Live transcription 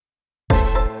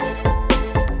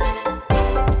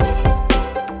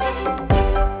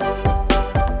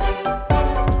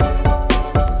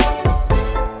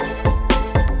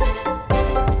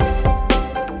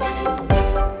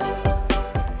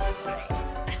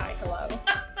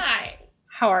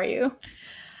How are you?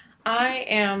 I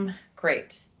am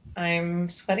great. I'm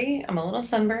sweaty, I'm a little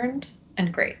sunburned,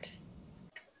 and great.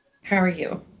 How are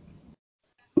you?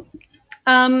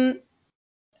 Um,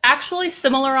 Actually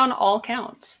similar on all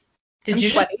counts. Did I'm you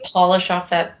just sweaty. polish off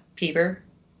that peeber?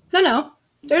 No. Oh,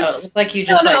 it There's looked like you no,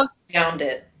 just no. downed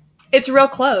it. It's real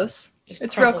close. Just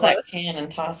It's real crumple that close. can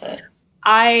and toss it.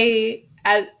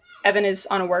 As Evan is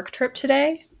on a work trip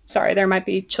today. Sorry, there might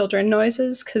be children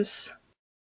noises because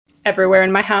everywhere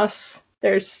in my house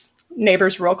there's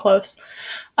neighbors real close.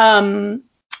 Um,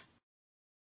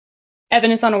 Evan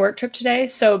is on a work trip today,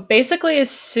 so basically as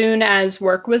soon as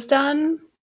work was done,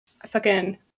 I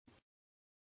fucking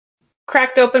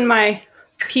cracked open my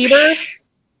peeber.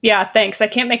 Yeah, thanks. I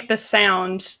can't make the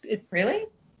sound. Really?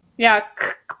 Yeah.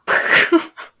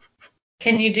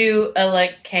 Can you do a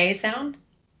K sound?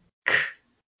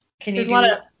 Can you There's a lot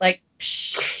do of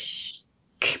psh?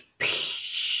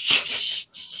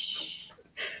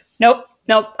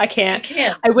 Nope, I You can't.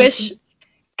 can. I wish.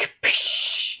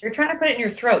 You're trying to put it in your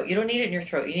throat. You don't need it in your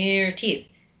throat. You need it in your teeth.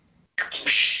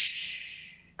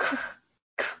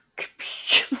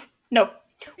 Nope.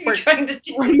 You're trying to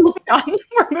do. We're moving on.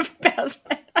 We're moving past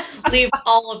it. Leave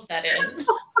all of that in.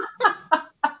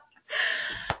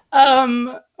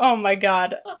 Oh my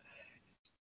God.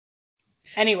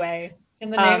 Anyway.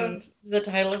 Can the name of the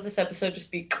title of this episode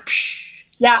just be?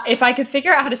 Yeah, if I could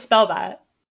figure out how to spell that.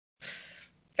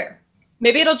 Fair.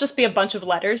 Maybe it'll just be a bunch of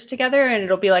letters together and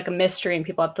it'll be like a mystery and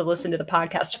people have to listen to the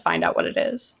podcast to find out what it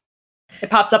is. It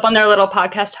pops up on their little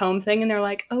podcast home thing and they're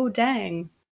like, oh,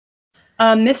 dang.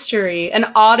 A mystery,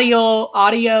 an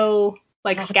audio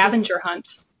like scavenger hunt.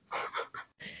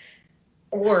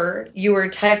 Or you were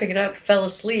typing it up, fell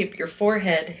asleep, your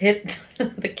forehead hit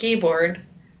the keyboard.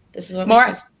 This is what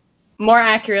happens. More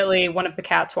accurately, one of the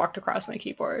cats walked across my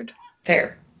keyboard.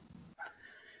 Fair.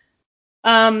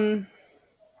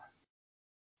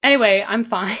 Anyway, I'm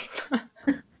fine.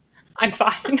 I'm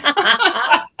fine.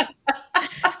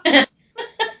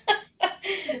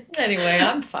 Anyway,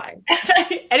 I'm fine.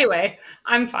 Anyway,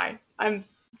 I'm fine. I'm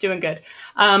doing good.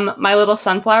 My little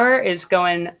sunflower is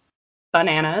going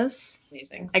bananas.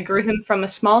 Amazing. I grew him from a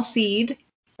small seed.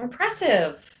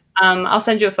 Impressive. I'll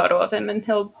send you a photo of him and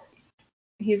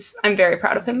I'm very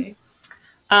proud of him.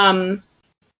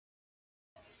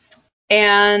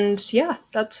 And yeah,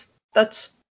 that's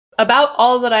about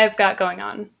all that I've got going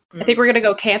on. I think we're gonna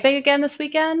go camping again this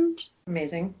weekend.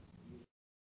 Amazing.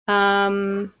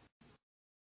 Have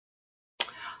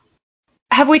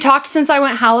we talked since I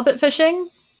went halibut fishing?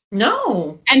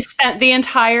 No. And spent the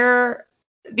entire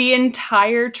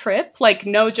trip, like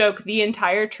no joke, the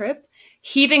entire trip,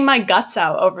 heaving my guts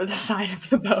out over the side of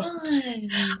the boat.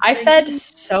 Fun. I fed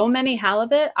so many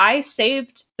halibut. I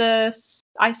saved the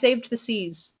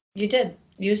seas. You did.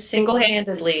 You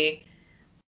single-handedly.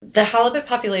 The halibut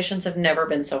populations have never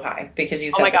been so high because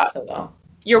you fed them so well.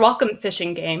 You're welcome,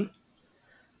 fishing game.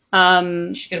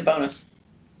 You should get a bonus.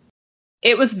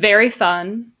 It was very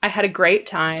fun. I had a great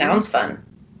time. Sounds fun.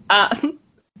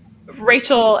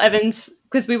 Rachel Evans,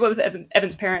 because we went with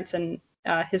Evan's parents and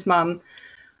his mom,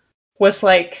 was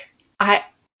like,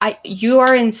 you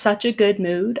are in such a good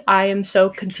mood. I am so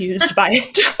confused by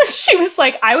it. She was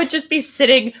like, I would just be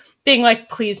sitting being like,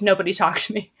 please, nobody talk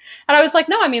to me. And I was like,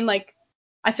 no, I mean, like,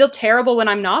 I feel terrible when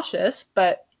I'm nauseous,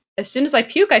 but as soon as I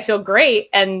puke, I feel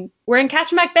great. And we're in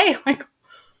Kachemak Bay. Like,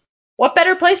 what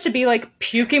better place to be like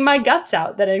puking my guts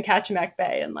out than in Kachemak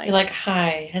Bay? And like, you're like,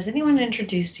 hi, has anyone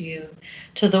introduced you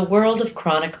to the world of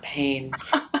chronic pain?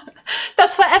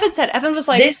 That's what Evan said. Evan was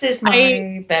like, this is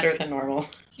my better than normal.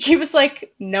 He was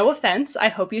like, no offense, I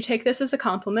hope you take this as a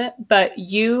compliment, but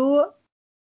you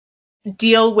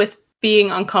deal with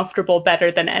being uncomfortable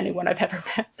better than anyone I've ever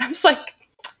met. I was like,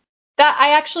 that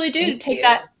I actually do take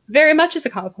that very much as a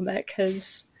compliment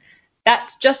because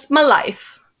that's just my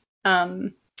life.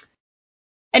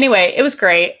 Anyway, it was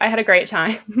great. I had a great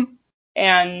time.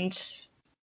 And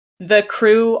the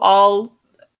crew all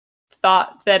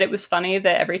thought that it was funny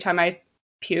that every time I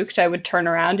puked, I would turn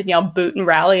around and yell boot and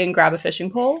rally and grab a fishing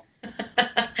pole.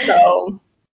 So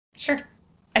sure.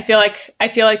 I feel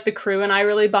like the crew and I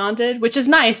really bonded, which is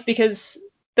nice because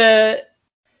I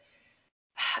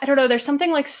don't know, there's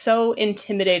something like so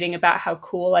intimidating about how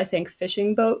cool I think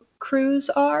fishing boat crews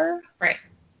are. Right.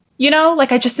 You know,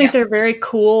 like I just think they're very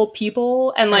cool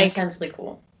people and they're like intensely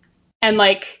cool. And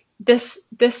like this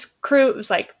crew, it was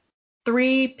like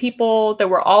 3 people that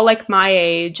were all like my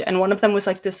age, and one of them was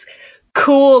like this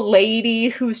cool lady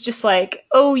who's just like,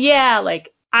 oh yeah,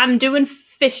 like I'm doing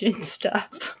fishing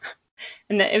stuff.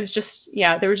 And it was just,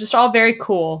 they were just all very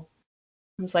cool.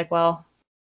 I was like, well,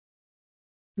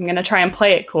 I'm going to try and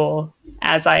play it cool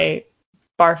as I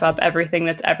barf up everything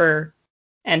that's ever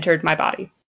entered my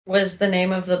body. Was the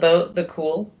name of the boat the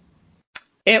Cool?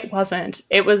 It wasn't.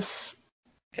 It was,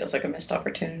 Feels like a missed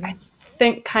opportunity. I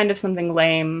think, kind of something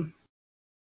lame.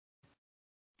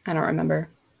 I don't remember.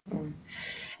 Mm.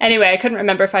 Anyway, I couldn't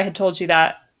remember if I had told you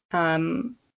that. I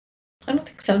don't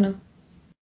think so, no.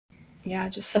 Yeah,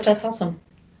 just But that's awesome.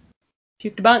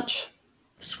 puked a bunch.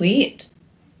 Sweet.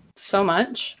 So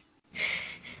much.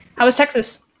 How was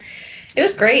Texas? It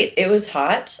was great. It was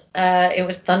hot. It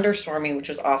was thunderstormy, which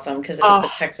was awesome because it was the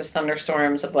Texas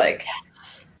thunderstorms of like,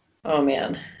 oh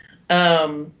man.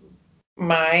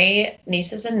 My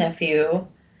nieces and nephew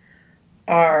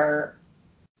are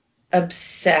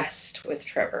obsessed with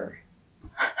Trevor.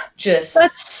 Just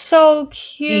That's so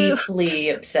cute. deeply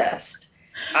obsessed.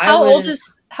 How old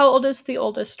is the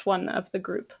oldest one of the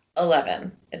group?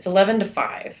 11. It's 11 to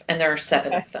 5, and there are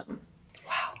 7 of them.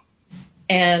 Wow.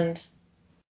 And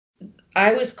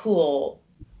I was cool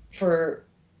for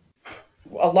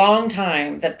a long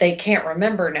time that they can't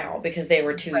remember now because they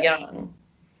were too young.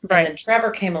 Right. And then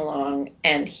Trevor came along,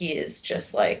 and he is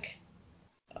just like,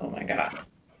 oh my God.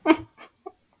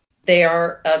 They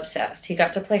are obsessed. He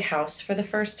got to play house for the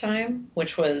first time,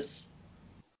 which was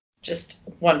just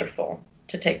wonderful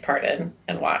to take part in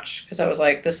and watch because I was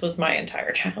like, this was my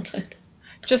entire childhood.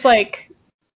 Just like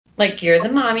you're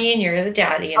the mommy and you're the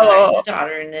daddy and I'm the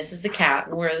daughter and this is the cat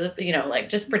and we're the, like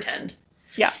just pretend.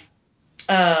 Yeah.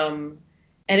 And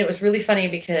it was really funny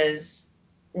because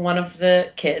one of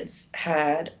the kids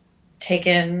had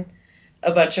taken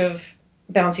a bunch of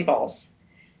bouncy balls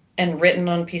and written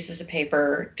on pieces of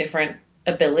paper different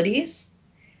abilities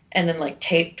and then like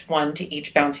taped one to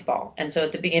each bouncy ball. And so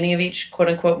at the beginning of each quote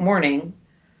unquote morning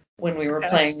when we were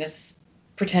playing this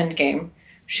pretend game,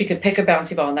 she could pick a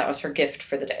bouncy ball and that was her gift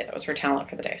for the day. That was her talent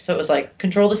for the day. So it was like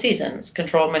control the seasons,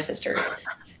 control my sisters,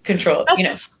 control,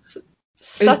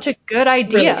 such a good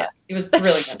idea. Brilliant. It was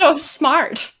brilliant. So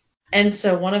smart. And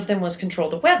so one of them was control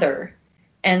the weather.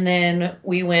 And then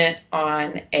we went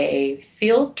on a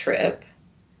field trip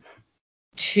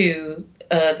to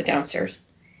the downstairs.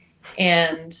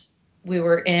 And we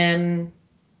were in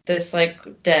this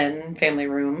like den family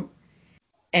room.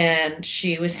 And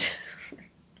she was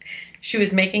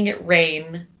making it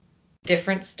rain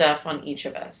different stuff on each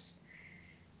of us.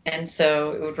 And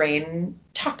so it would rain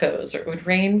tacos, or it would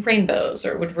rain rainbows,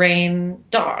 or it would rain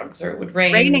dogs, or it would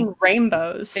rain... Raining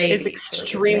rainbows is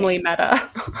extremely meta.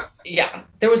 Yeah,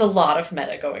 there was a lot of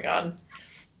meta going on.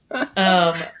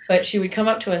 But she would come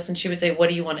up to us and she would say, what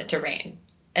do you want it to rain?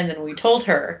 And then we told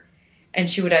her, and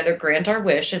she would either grant our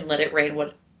wish and let it rain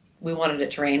what we wanted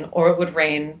it to rain, or it would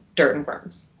rain dirt and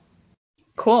worms.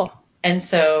 Cool. And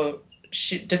so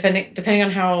she, depending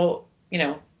on how,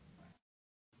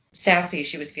 sassy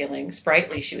she was feeling,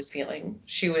 sprightly she was feeling,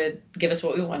 she would give us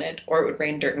what we wanted, or it would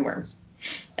rain dirt and worms.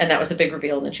 And that was the big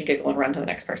reveal, and then she'd giggle and run to the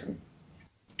next person.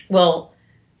 Well,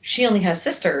 she only has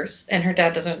sisters, and her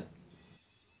dad doesn't,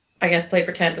 I guess, play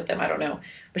pretend with them. I don't know.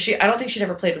 But I don't think she'd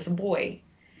ever played with a boy.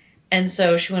 And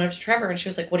so she went up to Trevor, and she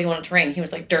was like, what do you want it to rain? He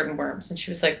was like, dirt and worms. And she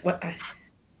was like, what?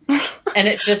 And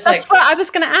it just That's what I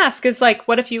was going to ask, is like,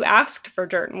 what if you asked for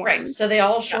dirt and worms? Right. So they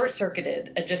all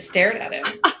short-circuited and just stared at him.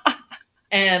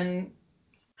 And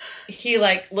he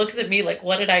like looks at me like,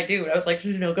 what did I do? And I was like,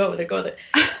 no, go with it, go with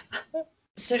it.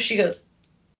 So she goes,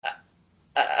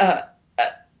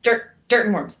 dirt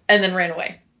and worms, and then ran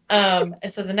away.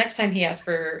 And so the next time he asked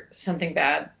for something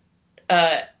bad,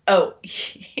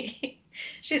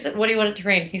 she said, what do you want it to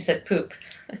rain? He said, poop.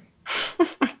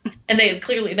 And they had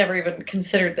clearly never even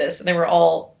considered this, and they were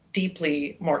all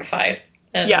deeply mortified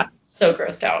and so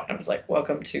grossed out. I was like,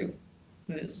 welcome to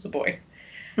this is a boy.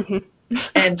 Mm-hmm.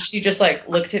 And she just like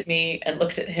looked at me and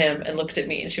looked at him and looked at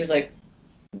me, and she was like,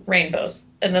 rainbows,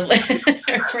 and then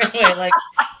ran away like,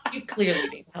 you clearly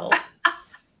need help.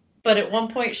 But at one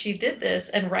point she did this,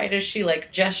 and right as she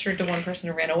like gestured to one person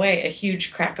and ran away, a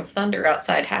huge crack of thunder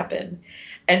outside happened,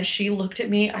 and she looked at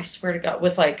me, I swear to God,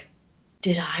 with like,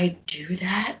 did I do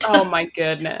that? Oh my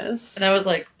goodness. And I was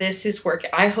like, this is working.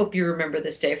 I hope you remember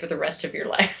this day for the rest of your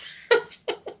life.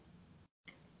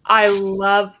 I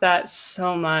love that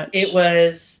so much. It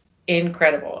was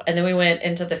incredible. And then we went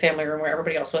into the family room where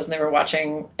everybody else was, and they were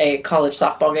watching a college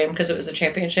softball game because it was a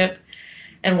championship.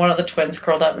 And one of the twins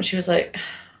curled up, and she was like,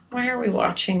 why are we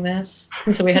watching this?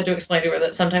 And so we had to explain to her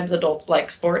that sometimes adults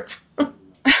like sports.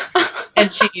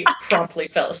 And she promptly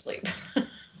fell asleep.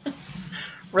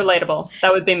 Relatable.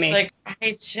 That would be me. Like,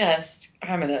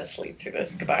 I'm going to sleep through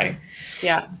this. Goodbye.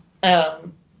 Yeah. But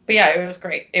yeah, it was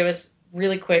great. It was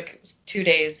really quick. It was 2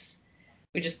 days.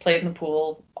 We just played in the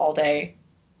pool all day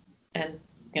and,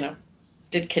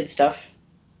 did kid stuff.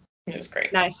 It was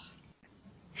great. Nice.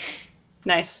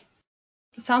 Nice.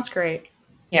 That sounds great.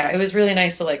 Yeah, it was really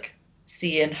nice to like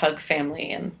see and hug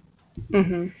family and,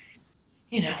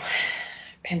 you know,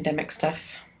 pandemic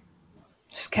stuff.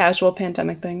 Just casual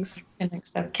pandemic things. Pandemic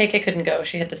stuff. KK couldn't go.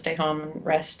 She had to stay home and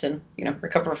rest and, you know,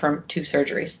 recover from 2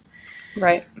 surgeries.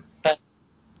 Right. But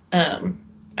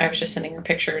I was just sending her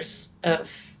pictures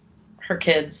of her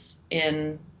kids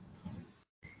in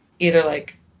either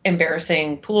like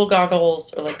embarrassing pool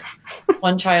goggles or like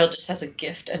one child just has a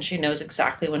gift and she knows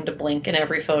exactly when to blink in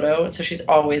every photo. So she's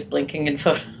always blinking in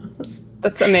photos.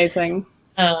 That's amazing.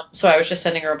 So I was just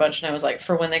sending her a bunch and I was like,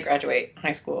 for when they graduate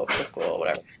high school, middle school,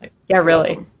 whatever. Like, yeah,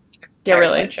 really. Yeah,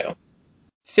 really. Slideshow.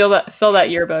 Fill that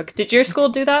yearbook. Did your school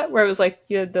do that? Where it was like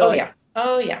you had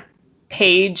the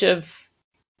page of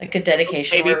like a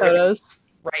dedication baby where photos.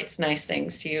 Writes nice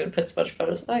things to you and puts a bunch of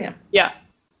photos. Oh yeah. Yeah.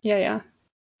 Yeah.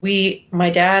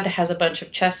 My dad has a bunch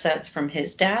of chess sets from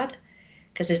his dad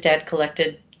because his dad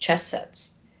collected chess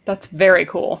sets. That's very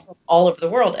cool. From all over the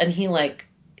world. And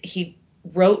he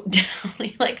wrote down,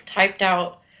 he like typed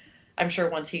out, I'm sure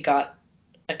once he got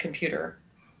a computer,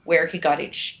 where he got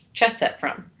each chess set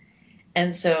from.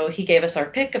 And so he gave us our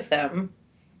pick of them.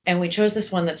 And we chose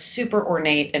this one that's super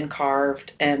ornate and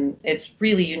carved. And it's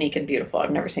really unique and beautiful.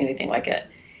 I've never seen anything like it.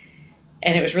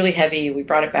 And it was really heavy. We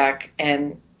brought it back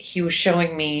and he was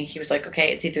showing me, he was like,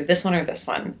 okay, it's either this one or this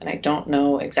one. And I don't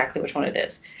know exactly which one it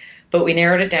is. But we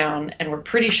narrowed it down and we're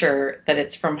pretty sure that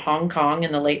it's from Hong Kong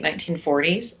in the late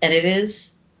 1940s. And it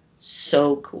is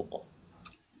so cool.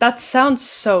 That sounds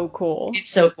so cool.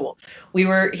 It's so cool.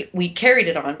 We carried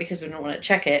it on because we didn't want to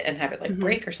check it and have it like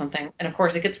break or something. And of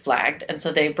course it gets flagged. And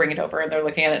so they bring it over and they're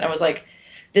looking at it. And I was like,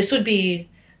 this would be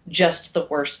just the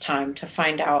worst time to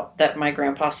find out that my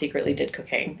grandpa secretly did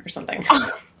cocaine or something.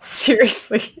 Oh,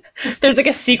 seriously. There's like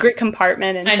a secret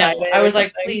compartment inside. I know. I was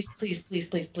like, please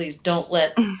don't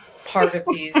let part of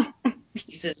these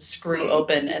pieces screw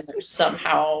open and there's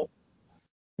somehow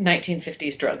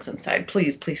 1950s drugs inside.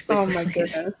 Please. Oh my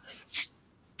goodness.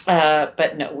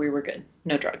 But no, we were good.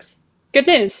 No drugs. Good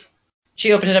news.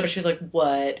 She opened it up and she was like,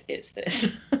 what is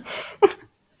this?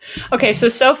 Okay,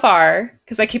 so far,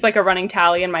 because I keep like a running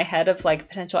tally in my head of like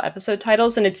potential episode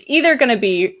titles, and it's either going to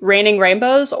be Raining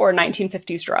Rainbows or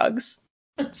 1950s Drugs.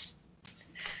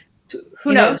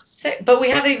 Who knows? But we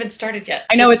haven't even started yet.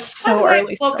 I know it's so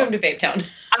early. Welcome to Babetown.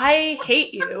 I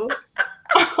hate you.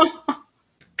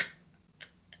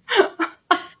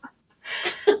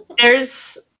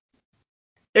 There's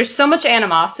so much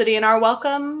animosity in our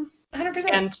welcome. 100%.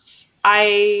 And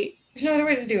there's no other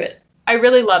way to do it. I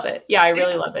really love it. Yeah, I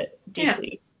really love it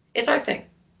deeply. Yeah. It's our thing.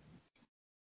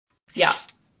 Yeah.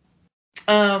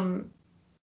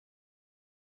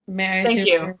 May I Thank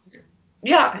you.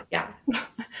 Yeah.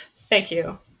 Thank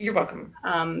you. You're welcome.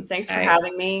 Thanks for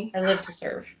having me. I live to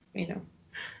serve, you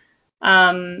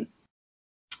know.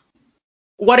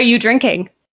 What are you drinking?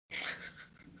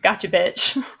 Gotcha,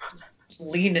 bitch. Just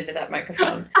lean into that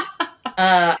microphone.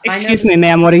 Excuse me,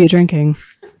 ma'am. What are you drinking?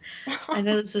 I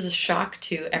know this is a shock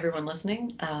to everyone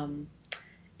listening.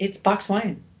 It's box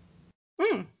wine.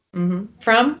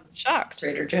 From Shocked.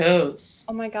 Trader Joe's.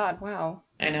 Oh my God! Wow.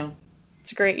 I know.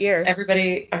 It's a great year.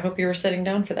 Everybody, I hope you were sitting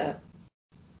down for that.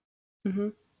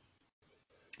 May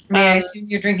I assume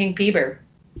you're drinking Bieber?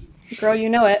 Girl, you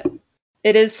know it.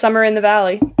 It is summer in the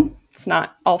valley. It's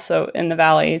not also in the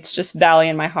valley. It's just valley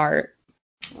in my heart.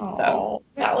 Oh,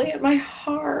 valley in my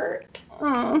heart.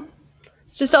 Oh.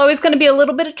 Just always going to be a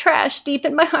little bit of trash deep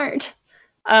in my heart.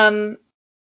 Yeah,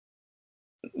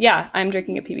 I'm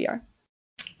drinking a PBR.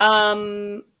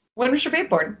 When was your babe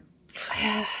born?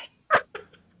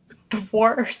 The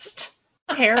worst.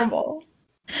 Terrible.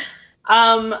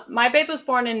 My babe was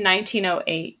born in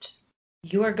 1908.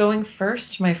 You are going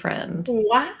first, my friend.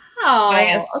 Wow. By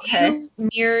a few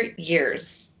mere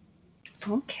years.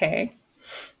 Okay.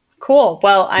 Cool.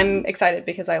 Well, I'm excited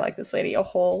because I like this lady a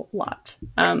whole lot.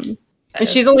 And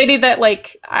she's a lady that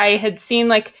like I had seen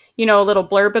like, you know, a little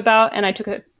blurb about and I took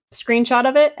a screenshot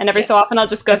of it and every so often I'll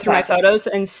just go through my photos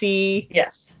and see.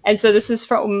 Yes. And so this is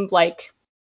from like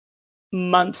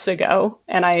months ago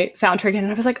and I found her again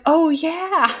and I was like, oh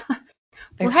yeah.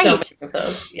 There's so many of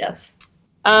those. Yes.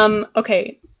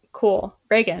 Okay, cool.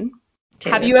 Reagan,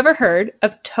 have you ever heard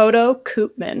of Toto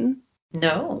Koopman?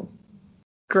 No.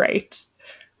 Great.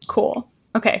 Cool.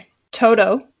 Okay.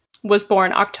 Toto was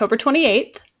born October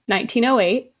 28th,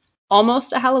 1908,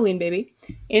 almost a Halloween baby,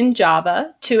 in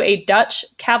Java to a Dutch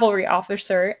cavalry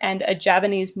officer and a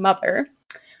Javanese mother.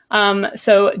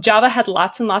 So Java had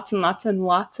lots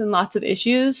of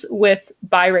issues with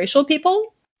biracial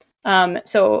people.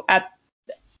 So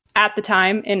at the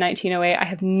time in 1908, I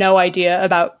have no idea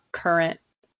about current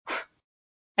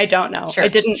I don't know. Sure,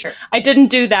 I didn't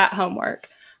do that homework.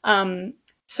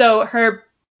 So her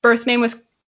birth name was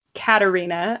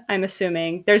Katerina, I'm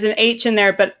assuming. There's an H in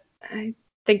there, but I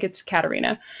think it's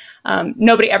Katerina.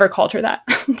 Nobody ever called her that.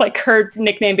 Like, her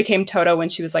nickname became Toto when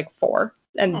she was like 4,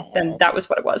 and then that was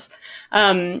what it was.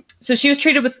 So she was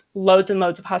treated with loads and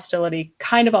loads of hostility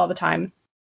kind of all the time,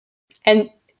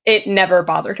 and it never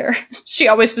bothered her. She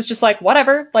always was just like,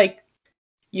 whatever, like,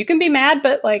 you can be mad,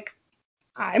 but like,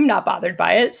 I'm not bothered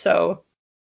by it, so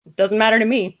it doesn't matter to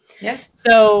me. Yeah.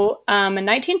 So in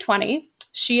 1920,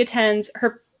 she attends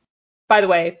her, by the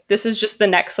way, this is just the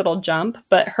next little jump,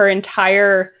 but her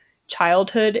entire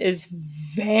childhood is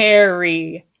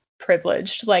very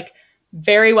privileged, like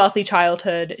very wealthy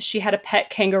childhood. She had a pet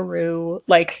kangaroo,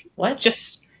 like what?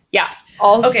 Just, yeah.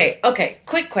 All Okay.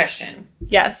 Quick question.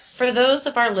 Yes. For those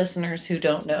of our listeners who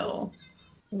don't know,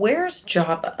 where's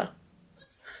Java?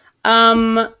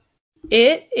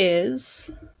 It is,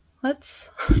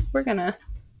 we're gonna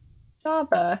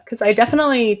Java, because I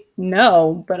definitely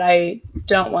know, but I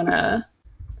don't want to.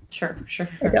 Sure.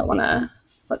 I don't want to.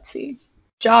 Let's see.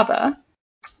 Java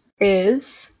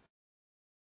is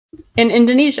in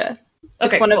Indonesia.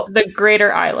 Okay, it's one of the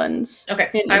greater islands.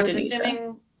 Okay, in I was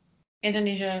assuming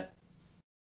Indonesia,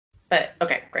 but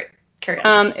okay, great. Carry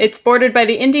on. It's bordered by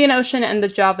the Indian Ocean and the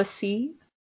Java Sea.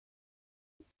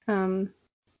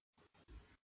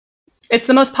 It's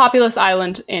the most populous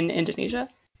island in Indonesia.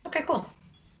 Okay, cool.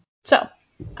 So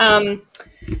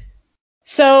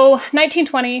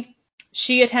 1920,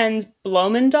 she attends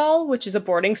Bloemendaal, which is a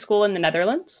boarding school in the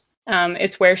Netherlands.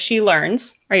 It's where she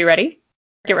learns. Are you ready?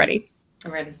 Get ready.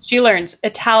 I'm ready. She learns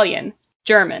Italian,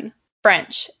 German,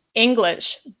 French,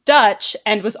 English, Dutch,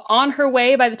 and was on her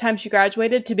way by the time she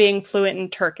graduated to being fluent in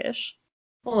Turkish.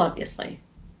 Well, obviously.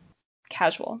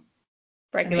 Casual.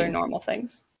 Regular, normal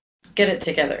things. Get it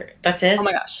together. That's it? Oh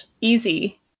my gosh.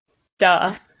 Easy.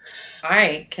 Duh.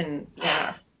 I can,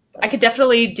 yeah. I could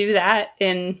definitely do that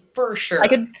For sure. I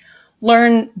could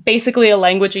learn basically a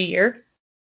language a year.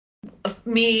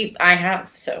 Me, I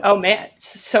have, so. Oh man,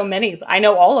 so many. I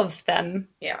know all of them.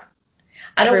 Yeah.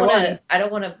 I don't want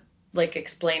to like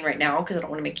explain right now because I don't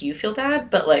want to make you feel bad,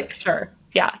 but like. Sure.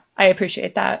 Yeah, I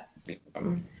appreciate that.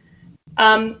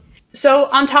 So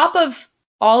on top of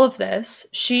all of this,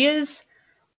 she is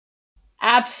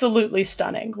absolutely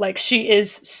stunning. Like, she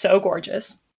is so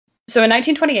gorgeous. So in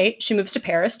 1928, she moves to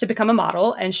Paris to become a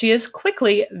model, and she is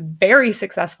quickly very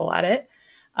successful at it.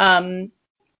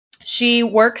 She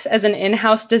works as an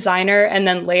in-house designer and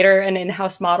then later an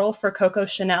in-house model for Coco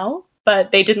Chanel, but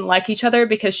they didn't like each other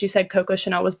because she said Coco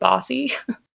Chanel was bossy,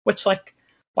 which, like,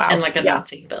 wow. And like a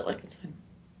Nazi, but like, it's fine.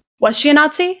 Was she a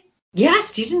Nazi?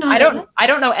 Yes, do you know that? I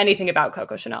don't know anything about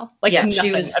Coco Chanel. Like, yeah,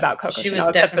 nothing about Coco Chanel. She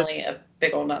was definitely a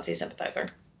big old Nazi sympathizer.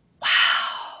 Wow.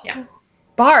 Yeah.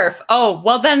 Barf. Oh,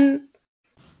 well then.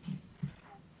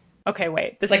 Okay,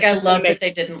 wait. This like, is I love that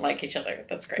they didn't like each other.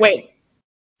 That's great. Wait.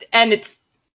 And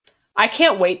I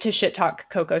can't wait to shit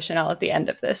talk Coco Chanel at the end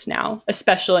of this now,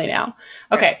 especially now.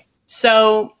 Okay, right.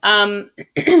 So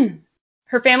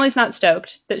her family's not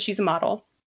stoked that she's a model.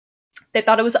 They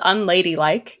thought it was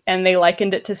unladylike, and they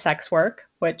likened it to sex work,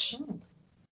 which,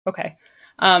 okay.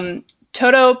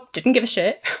 Toto didn't give a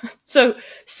shit. So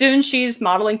soon she's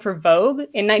modeling for Vogue.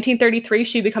 In 1933,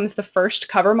 she becomes the first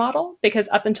cover model, because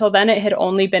up until then it had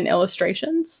only been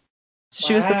illustrations. So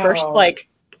she was the first, like,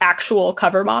 actual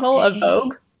cover model of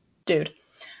Vogue. Dude.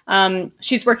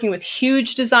 She's working with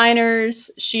huge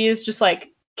designers. She is just, like,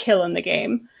 killing the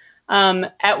game.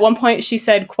 At one point she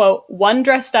said, quote, "One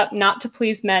dressed up not to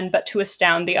please men, but to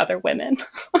astound the other women."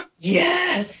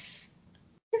 Yes.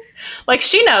 Like,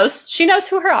 she knows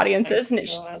who her audience is,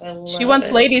 and she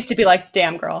wants ladies to be like,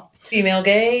 damn, girl. Female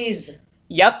gaze.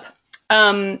 Yep.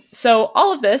 So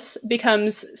all of this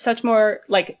becomes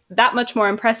that much more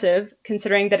impressive,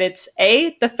 considering that it's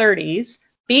A, the 30s,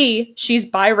 B, she's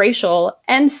biracial,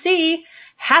 and C,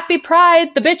 happy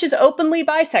pride, the bitch is openly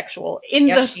bisexual in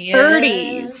the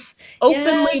 30s. Is.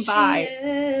 Openly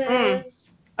bi.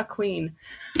 A queen.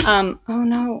 Oh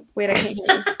no, wait, I can't hear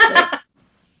you.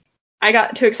 I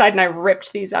got too excited and I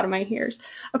ripped these out of my ears.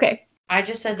 Okay. I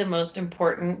just said the most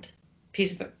important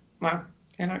piece of it. Wow.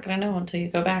 You're not going to know until you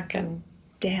go back and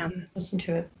listen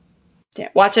to it.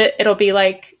 Damn. Watch it. It'll be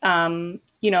like,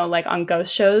 like on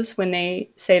ghost shows when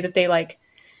they say that they, like,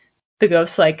 the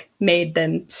ghosts, like, made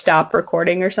them stop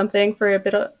recording or something for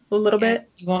a little bit.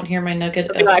 You won't hear my nugget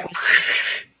of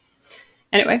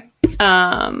Anyway.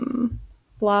 Blah,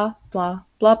 blah, blah,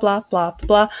 blah, blah,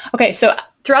 blah. Okay, so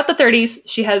throughout the 30s,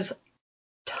 she has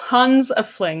tons of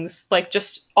flings, like,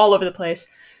 just all over the place.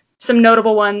 Some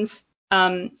notable ones.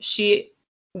 She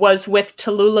was with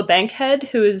Tallulah Bankhead,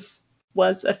 who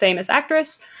was a famous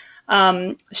actress.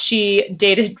 She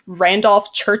dated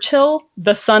Randolph Churchill,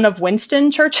 the son of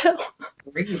Winston Churchill.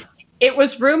 Really? It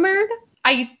was rumored.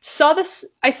 I saw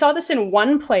this in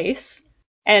one place,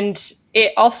 and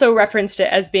it also referenced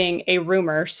it as being a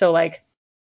rumor. So like,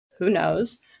 who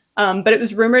knows? But it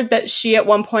was rumored that she at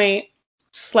one point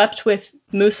slept with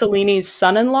Mussolini's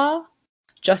son-in-law,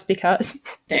 just because.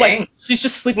 Dang. Like, she's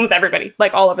just sleeping with everybody,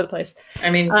 like all over the place. I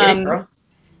mean, get it, girl.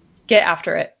 Get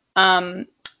after it.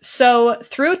 So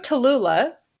through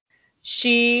Tallulah,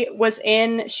 she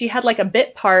had like a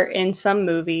bit part in some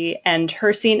movie, and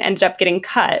her scene ended up getting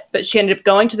cut, but she ended up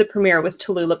going to the premiere with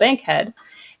Tallulah Bankhead.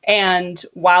 And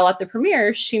while at the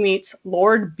premiere, she meets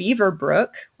Lord Beaverbrook,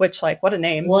 which, like, what a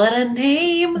name. What a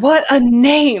name. What a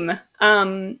name.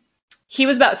 He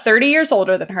was about 30 years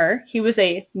older than her. He was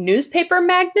a newspaper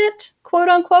magnate, quote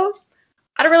unquote.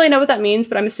 I don't really know what that means,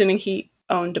 but I'm assuming he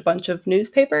owned a bunch of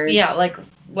newspapers. Yeah,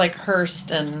 like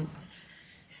Hearst and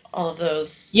all of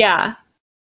those. Yeah.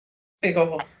 Big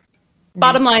old.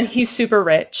 Bottom line, he's super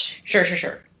rich.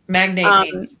 Sure.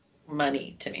 Magnate means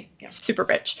money to me. Yeah. Super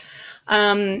rich.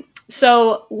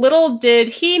 So little did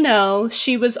he know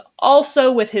she was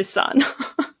also with his son.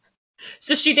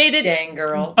 So she dated Dang,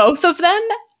 girl. both of them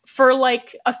for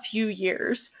like a few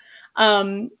years.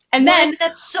 And then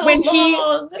that's so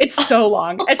long. It's so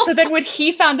long. And so then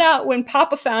when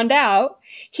Papa found out,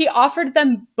 he offered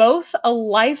them both a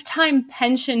lifetime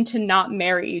pension to not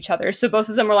marry each other. So both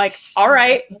of them were like, all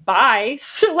right, bye.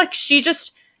 So like she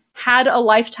just had a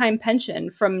lifetime pension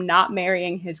from not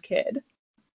marrying his kid.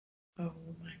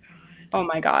 Oh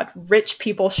my God. Rich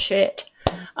people shit.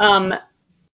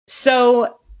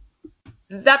 So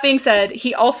that being said,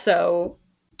 he also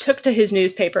took to his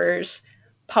newspapers,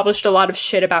 published a lot of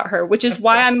shit about her, which is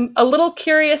why I'm a little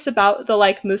curious about the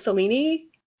like Mussolini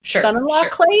son-in-law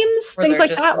claims, things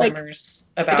like that. Like,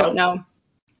 I don't know.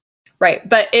 Right,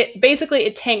 but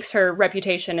it tanks her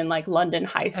reputation in like London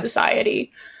high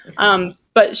society.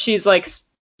 But she's like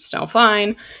still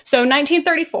fine. So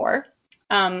 1934,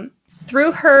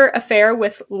 through her affair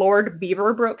with Lord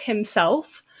Beaverbrook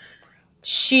himself,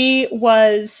 she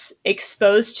was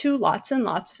exposed to lots and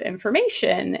lots of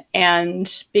information.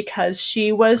 And because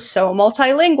she was so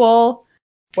multilingual,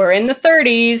 we're in the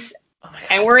 30s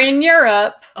and we're in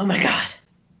Europe. Oh my God.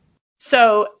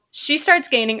 So she starts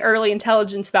gaining early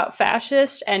intelligence about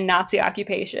fascist and Nazi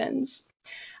occupations.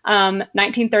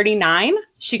 1939,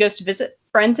 she goes to visit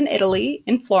friends in Italy,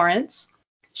 in Florence.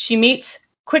 She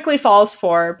quickly falls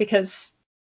for, because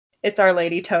it's Our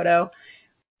Lady Toto,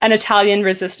 an Italian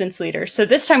resistance leader. So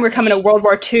this time we're coming to World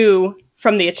War II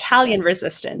from the Italian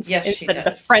resistance instead of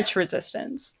the French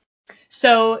resistance.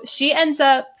 So she ends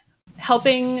up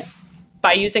helping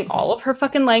by using all of her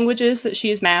fucking languages that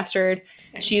she's mastered.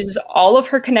 She uses all of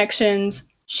her connections.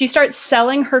 She starts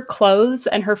selling her clothes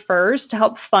and her furs to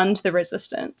help fund the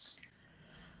resistance.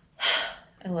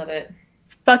 I love it.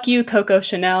 Fuck you, Coco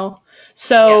Chanel.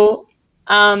 So,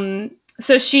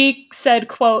 so she said,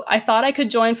 quote, "I thought I could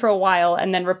join for a while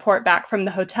and then report back from the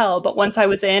hotel, but once I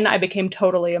was in, I became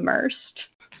totally immersed."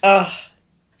 Ugh.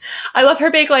 I love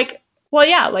her being like, well,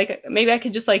 yeah, like maybe I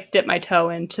could just like dip my toe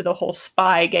into the whole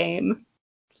spy game.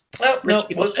 Oh, no,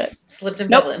 whoops, slipped and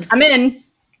fell in. I'm in.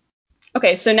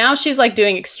 Okay, so now she's like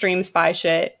doing extreme spy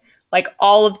shit, like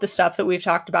all of the stuff that we've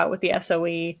talked about with the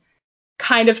SOE,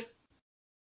 kind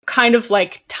of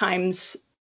like times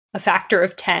a factor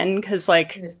of 10, because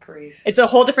like it's a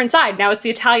whole different side. Now it's the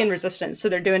Italian resistance, so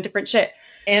they're doing different shit.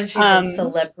 And she's a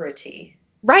celebrity.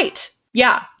 Right.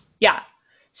 Yeah.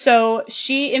 So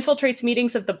she infiltrates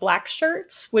meetings of the Black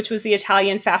Shirts, which was the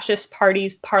Italian Fascist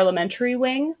Party's parliamentary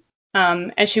wing,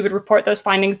 and she would report those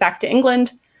findings back to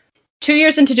England. 2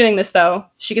 years into doing this, though,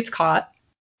 she gets caught.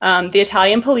 The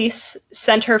Italian police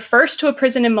sent her first to a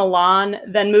prison in Milan,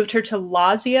 then moved her to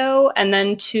Lazio, and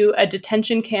then to a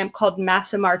detention camp called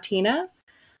Massa Martina.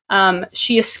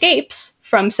 She escapes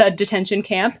from said detention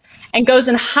camp and goes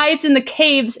and hides in the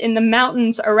caves in the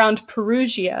mountains around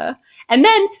Perugia. And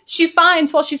then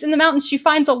while she's in the mountains, she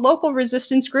finds a local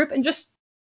resistance group and just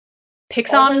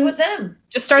picks on with them.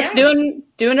 Just starts doing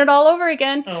it all over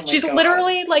again. Oh my She's God.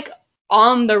 literally like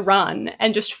on the run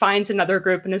and just finds another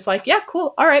group and is like, yeah,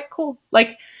 cool. All right, cool.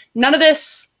 Like none of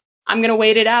this. I'm going to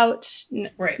wait it out.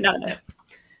 Right. None of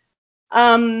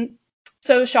it.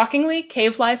 So shockingly,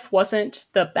 cave life wasn't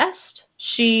the best.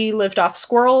 She lived off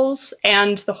squirrels,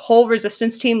 and the whole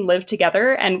resistance team lived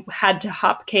together and had to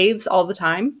hop caves all the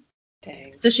time.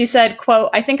 Dang. So she said, quote,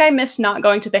 "I think I missed not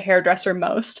going to the hairdresser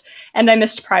most, and I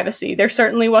missed privacy. There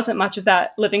certainly wasn't much of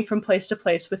that living from place to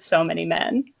place with so many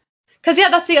men." Because, yeah,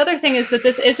 that's the other thing is that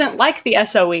this isn't like the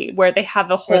SOE where they have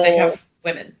a whole... Where they have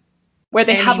women. Where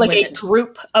they have, like, a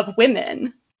group of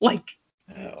women. Like,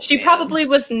 she probably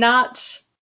was not...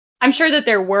 I'm sure that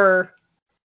there were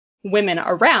women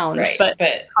around, right, but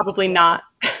probably not.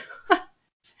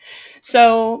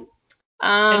 So...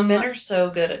 and men are so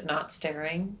good at not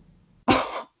staring.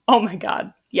 Oh, my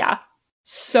God. Yeah.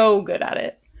 So good at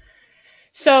it.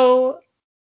 So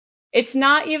it's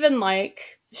not even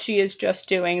like she is just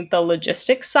doing the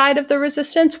logistics side of the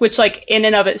resistance, which like in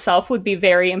and of itself would be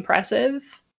very impressive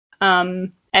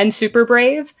and super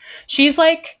brave. She's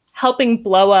like helping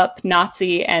blow up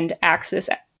Nazi and Axis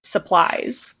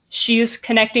supplies. She's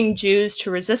connecting Jews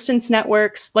to resistance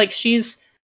networks. Like she's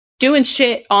doing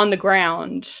shit on the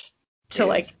ground to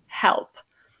like help.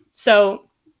 So,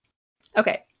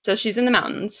 okay. So she's in the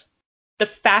mountains. The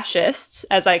fascists,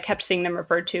 as I kept seeing them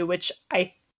referred to, which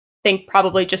I think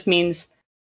probably just means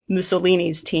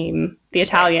Mussolini's team, the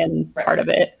Italian part of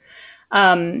it,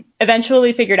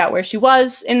 eventually figured out where she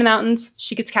was in the mountains.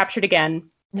 She gets captured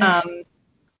again.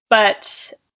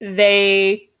 But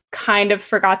they kind of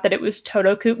forgot that it was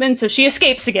Toto Koopman, so she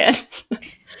escapes again.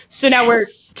 So now we're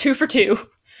 2 for 2.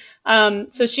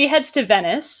 So she heads to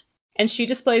Venice, and she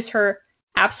displays her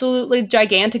absolutely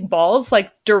gigantic balls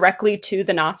like directly to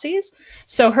the Nazis.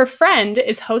 So her friend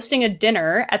is hosting a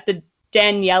dinner at the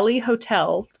Danieli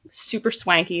Hotel, super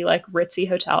swanky, like ritzy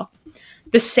hotel.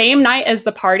 The same night as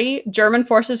the party, German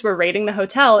forces were raiding the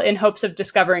hotel in hopes of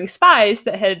discovering spies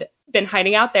that had been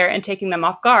hiding out there and taking them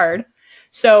off guard.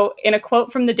 So in a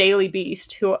quote from the Daily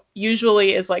Beast, who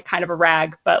usually is like kind of a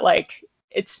rag, but like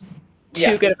it's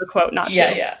too good of a quote not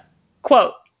to.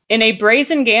 Quote, in a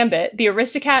brazen gambit, the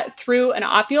Aristocat threw an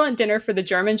opulent dinner for the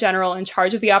German general in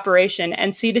charge of the operation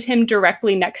and seated him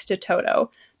directly next to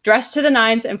Toto. Dressed to the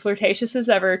nines and flirtatious as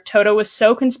ever, Toto was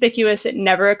so conspicuous it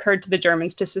never occurred to the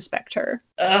Germans to suspect her.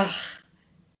 Ugh.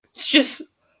 It's just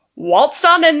waltzed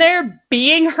on in there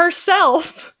being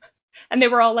herself. And they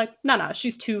were all like, no,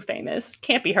 she's too famous.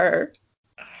 Can't be her.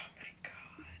 Oh,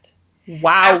 my God.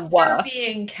 Wow. After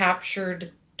being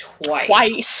captured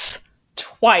twice.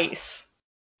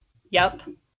 Yep.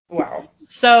 Wow.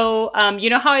 So, you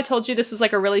know how I told you this was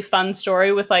like a really fun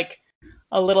story with like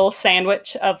a little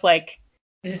sandwich of like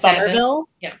Bummerville?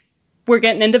 Yeah. We're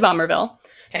getting into Bummerville.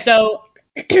 Okay. So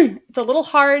it's a little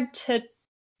hard to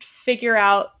figure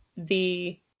out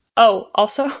the whole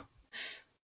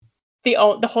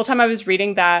time I was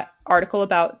reading that article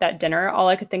about that dinner, all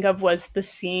I could think of was the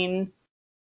scene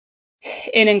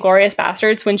in Inglourious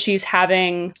Basterds when she's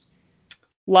having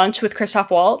lunch with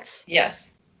Christoph Waltz.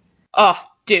 Yes. Oh,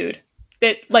 dude.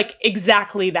 Like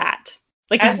exactly that.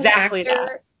 Like as exactly an actor,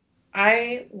 that.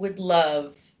 I would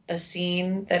love a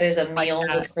scene that is a meal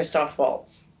with Christoph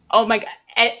Waltz. Oh my God.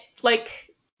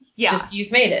 Yeah. Just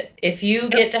you've made it. If you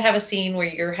get to have a scene where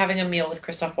you're having a meal with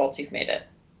Christoph Waltz, you've made it.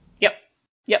 Yep.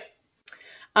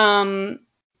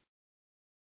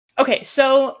 Okay,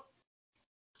 so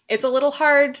it was a little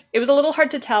hard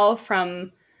to tell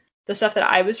from the stuff that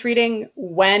I was reading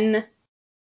when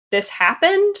this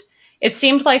happened. It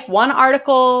seemed like one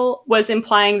article was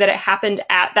implying that it happened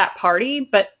at that party,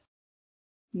 but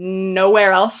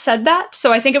nowhere else said that.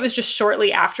 So I think it was just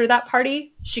shortly after that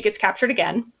party, she gets captured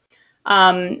again.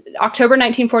 October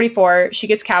 1944, she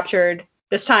gets captured.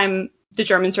 This time, the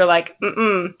Germans are like,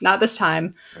 not this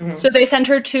time. Mm-hmm. So they send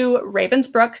her to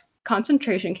Ravensbrück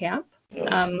concentration camp,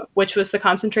 which was the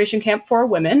concentration camp for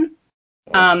women.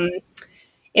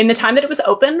 In the time that it was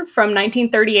open, from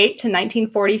 1938 to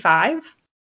 1945,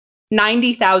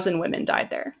 90,000 women died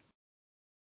there.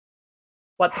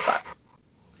 What the fuck?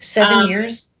 7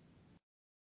 years?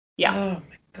 Yeah. Oh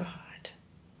my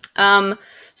God.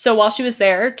 So while she was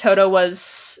there, Toto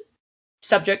was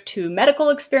subject to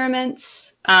medical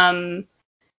experiments.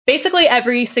 Basically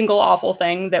every single awful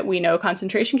thing that we know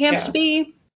concentration camps to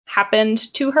be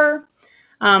happened to her.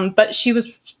 But she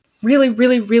was really,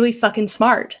 really, really fucking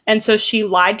smart. And so she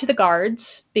lied to the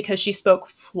guards because she spoke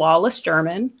flawless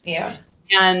German. Yeah.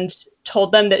 And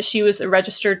told them that she was a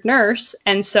registered nurse.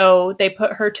 And so they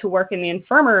put her to work in the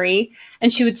infirmary,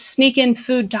 and she would sneak in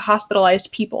food to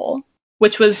hospitalized people,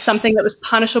 which was something that was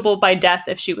punishable by death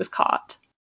if she was caught.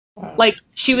 Wow. Like,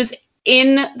 she was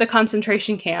in the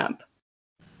concentration camp,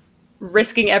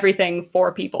 risking everything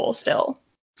for people still.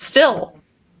 So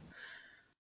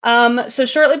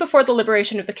shortly before the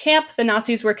liberation of the camp, the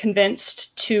Nazis were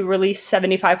convinced to release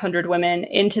 7,500 women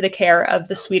into the care of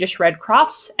the Swedish Red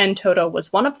Cross, and Toto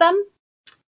was one of them.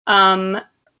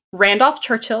 Randolph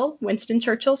Churchill, Winston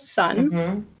Churchill's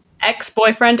son,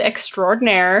 ex-boyfriend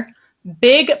extraordinaire,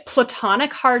 big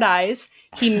platonic hard eyes.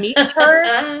 He meets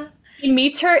her He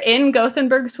meets her in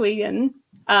Gothenburg,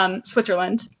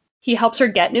 Switzerland. He helps her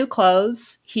get new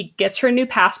clothes. He gets her a new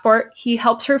passport. He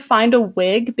helps her find a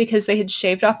wig because they had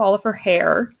shaved off all of her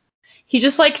hair. He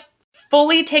just like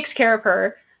fully takes care of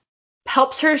her,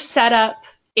 helps her set up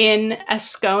in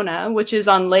Ascona, which is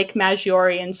on Lake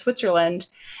Maggiore in Switzerland,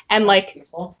 and like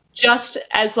just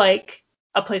as like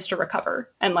a place to recover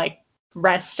and like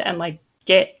rest and like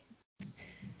get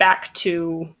back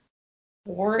to.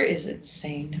 War is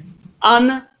insane.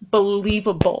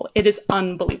 Unbelievable. It is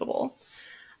unbelievable.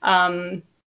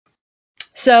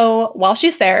 So while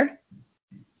she's there,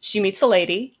 she meets a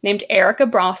lady named Erica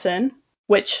Bronson,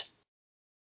 which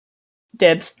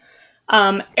dibs.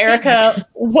 Erica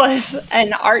was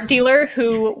an art dealer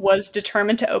who was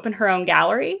determined to open her own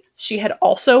gallery. She had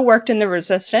also worked in the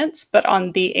Resistance, but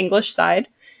on the English side.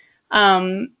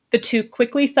 The two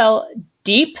quickly fell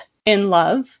deep in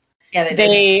love. Yeah,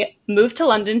 they moved to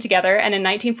London together, and in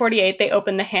 1948 they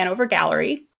opened the Hanover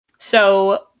Gallery.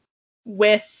 So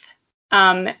with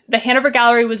the Hanover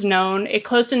Gallery was known, it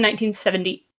closed in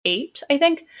 1978, I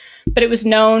think, but it was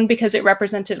known because it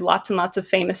represented lots and lots of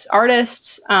famous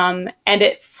artists, and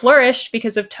it flourished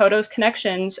because of Toto's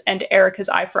connections and Erica's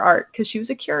eye for art, because she was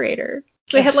a curator.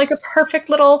 So they had like a perfect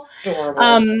little...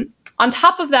 Adorable. On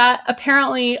top of that,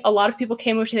 apparently a lot of people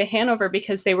came over to Hanover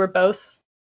because they were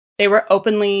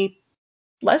openly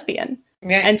lesbian.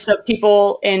 Yeah. And so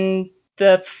people in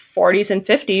the 40s and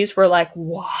 50s were like,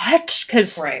 what?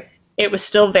 Because it was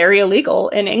still very illegal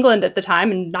in England at the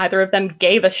time, and neither of them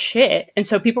gave a shit. And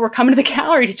so people were coming to the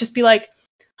gallery to just be like,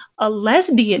 a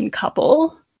lesbian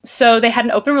couple. So they had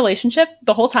an open relationship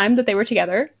the whole time that they were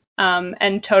together.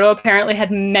 And Toto apparently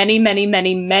had many, many,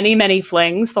 many, many, many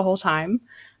flings the whole time.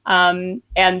 And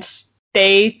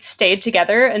they stayed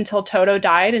together until Toto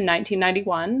died in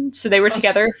 1991. So they were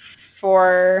together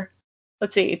for,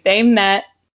 let's see, they met,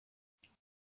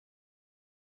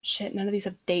 none of these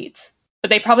have dates,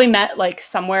 but they probably met like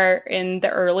somewhere in the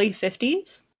early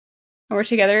 50s and were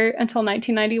together until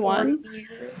 1991. 40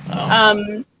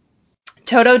 years.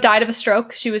 Toto died of a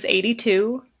stroke. She was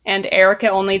 82, and Erica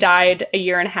only died a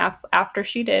year and a half after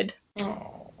she did.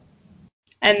 Oh.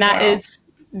 And that is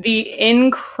the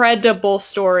incredible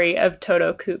story of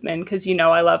Toto Koopman, because you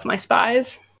know I love my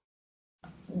spies.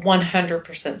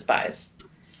 100% spies.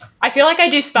 I feel like I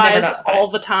do spies all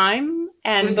the time,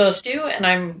 and we both do, and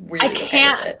I'm really okay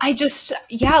with it. I just,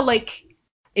 like...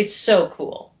 It's so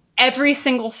cool. Every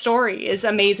single story is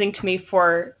amazing to me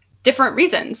for different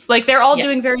reasons. Like, they're all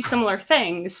doing very similar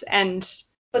things,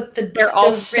 but they're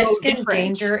all so risk different.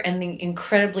 And danger and the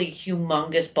incredibly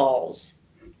humongous balls.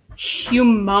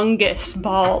 Humongous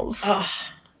balls. Oh,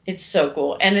 it's so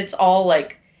cool. And it's all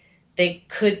like, they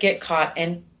could get caught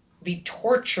and be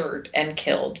tortured and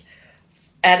killed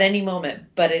at any moment,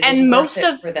 but it is worth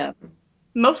it for them.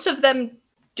 Most of them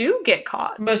do get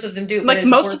caught. Most of them do. Like,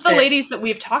 most of the ladies that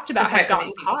we've talked about have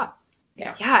gotten caught.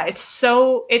 Yeah. Yeah, it's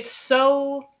so cool.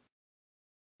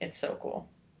 It's so cool.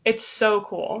 It's so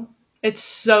cool.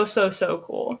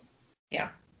 Yeah.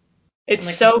 It's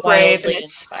like so brave, and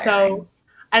it's inspiring.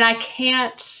 And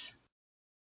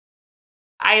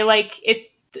I like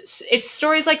it. It's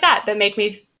stories like that make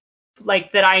me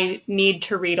like that I need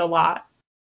to read a lot,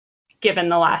 given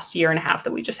the last year and a half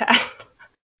that we just had.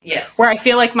 Yes. Where I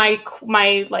feel like my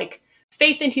like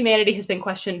faith in humanity has been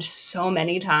questioned so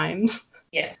many times.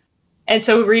 Yeah. And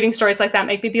so reading stories like that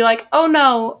make me be like, oh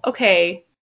no, okay,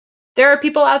 there are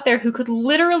people out there who could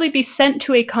literally be sent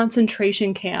to a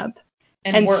concentration camp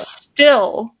and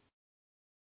still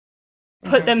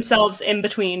put themselves in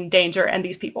between danger and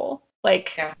these people.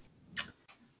 Like,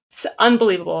 it's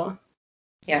unbelievable.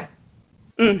 Yeah.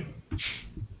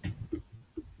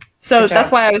 So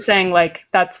that's why I was saying, like,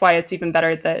 that's why it's even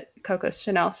better that Coco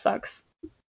Chanel sucks.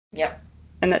 Yep.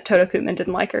 And that Toto Koopman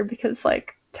didn't like her, because,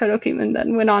 like, Toto Koopman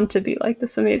then went on to be, like,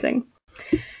 this amazing.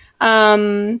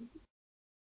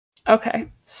 Okay,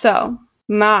 so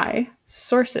my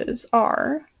sources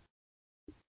are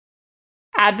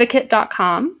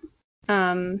advocate.com,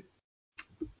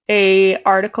 a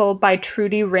article by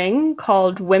Trudy Ring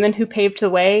called Women Who Paved the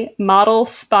Way, Model,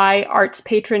 Spy, Arts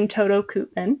Patron Toto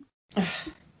Koopman.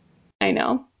 I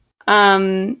know.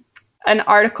 An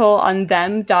article on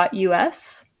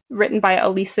them.us written by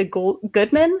Elisa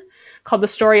Goodman called The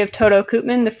Story of Toto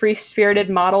Koopman, the Free-Spirited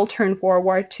Model Turned World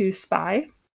War II Spy.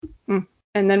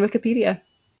 And then Wikipedia.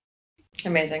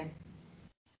 Amazing.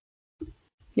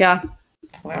 Yeah.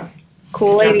 Wow.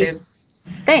 Cool Good lady. job, dude.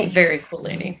 Thanks. Very cool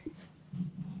lady.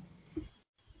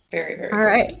 Very, very cool lady. All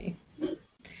right.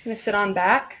 Gonna sit on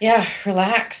back. Yeah,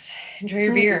 relax. Enjoy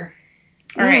your beer.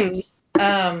 All right.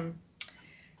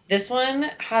 This one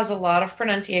has a lot of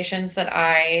pronunciations that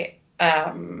I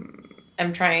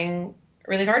am trying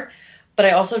really hard, but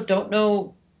I also don't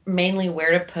know mainly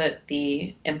where to put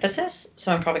the emphasis,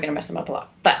 so I'm probably going to mess them up a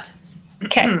lot. But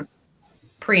okay.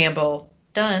 Preamble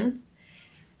done.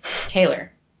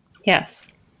 Taylor. Yes.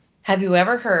 Have you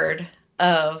ever heard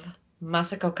of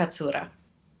Masako Katsura?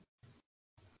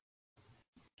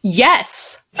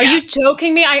 Yes. Yeah. Are you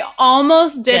joking me? I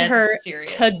almost did Dead her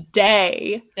serious.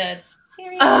 today. Dead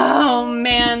serious. Oh,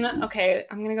 man. Okay,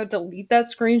 I'm going to go delete that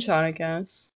screenshot, I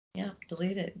guess. Yeah,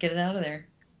 delete it. Get it out of there.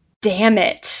 Damn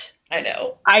it. I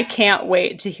know. I can't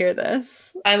wait to hear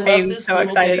this. I love this. I'm so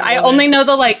excited. I only know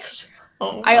the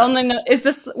I only know. Is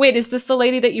this the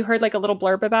lady that you heard like a little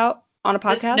blurb about on a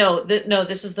podcast?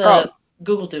 This is the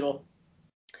Google Doodle.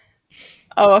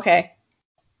 Oh, okay.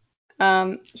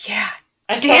 Yeah.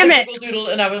 I saw the Google Doodle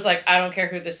and I was like, I don't care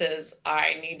who this is.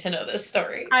 I need to know this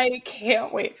story. I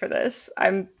can't wait for this.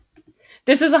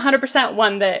 This is 100%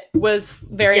 one that was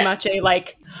very much a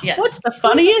what's the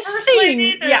funniest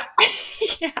thing? Yeah.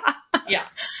 Yeah.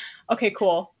 Okay,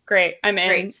 cool. Great. I'm in.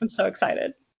 Great. I'm so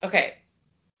excited. Okay.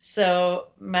 So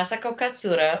Masako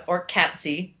Katsura, or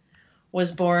Katsi,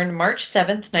 was born March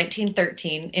 7th,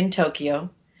 1913 in Tokyo.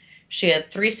 She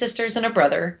had 3 sisters and a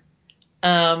brother.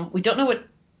 We don't know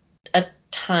a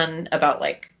ton about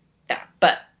that,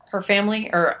 but her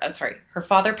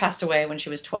father passed away when she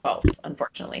was 12,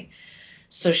 unfortunately.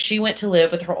 So she went to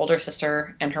live with her older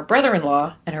sister and her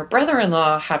brother-in-law, and her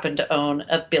brother-in-law happened to own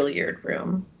a billiard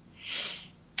room.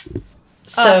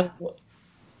 So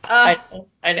I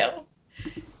know.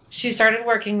 She started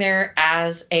working there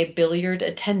as a billiard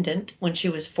attendant when she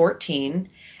was 14,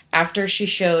 after she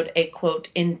showed a, quote,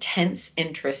 intense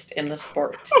interest in the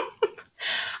sport.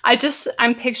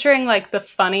 I'm picturing the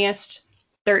funniest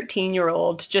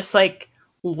 13-year-old just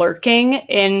lurking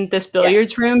in this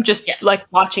billiards room, just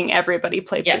watching everybody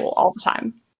play pool all the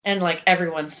time. And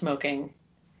everyone's smoking.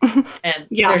 And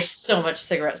there's so much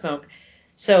cigarette smoke.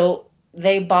 So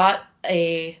they bought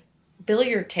a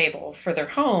billiard table for their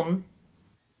home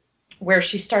where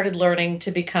she started learning to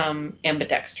become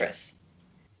ambidextrous.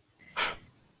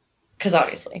 Because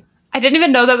obviously. I didn't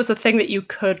even know that was a thing that you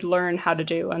could learn how to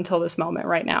do until this moment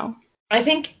right now. I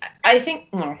think,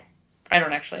 well, I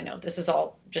don't actually know. This is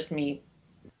all just me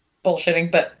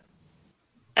bullshitting, but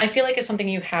I feel like it's something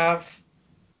you have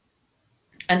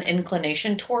an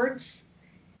inclination towards.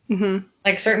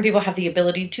 Mm-hmm. Certain people have the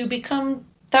ability to become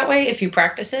that way if you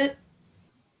practice it.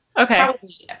 Okay.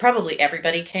 Probably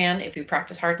everybody can if you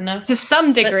practice hard enough. To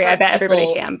some degree, I bet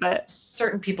everybody can, but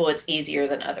certain people it's easier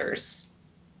than others.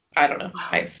 I don't know.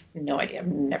 I have no idea. I've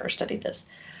never studied this.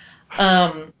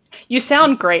 You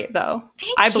sound great, though.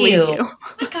 I believe you. Oh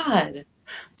my God.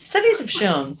 Studies have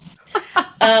shown.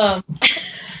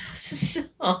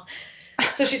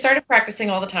 So she started practicing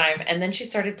all the time, and then she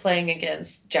started playing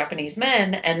against Japanese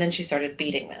men, and then she started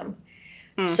beating them.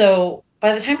 So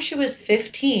by the time she was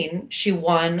 15, she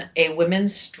won a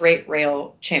women's straight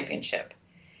rail championship.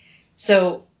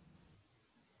 So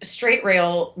straight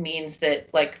rail means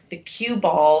that the cue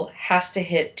ball has to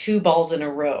hit 2 balls in a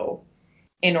row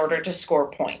in order to score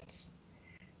points.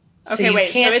 Okay,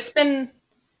 so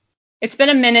it's been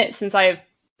a minute since I've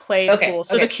played pool.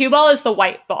 So the cue ball is the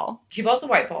white ball. Cue ball's the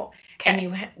white ball. Okay.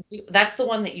 And that's the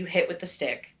one that you hit with the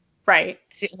stick. Right.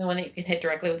 It's the only one that you can hit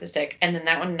directly with the stick, and then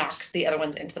that one knocks the other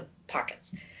ones into the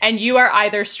pockets. And you are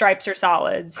either stripes or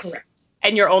solids. Correct.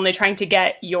 And you're only trying to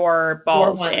get your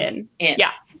balls in.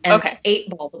 Yeah. And the 8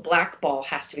 ball, the black ball,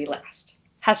 has to be last.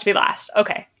 Has to be last.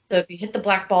 Okay. So if you hit the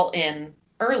black ball in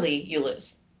early, you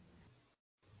lose.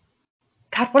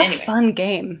 God, what a fun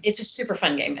game. It's a super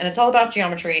fun game, and it's all about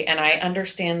geometry, and I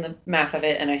understand the math of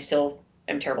it, and I still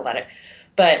am terrible at it.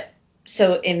 But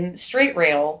so in straight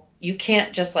rail, you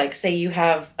can't just say you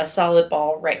have a solid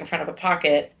ball right in front of a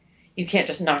pocket, you can't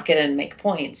just knock it in and make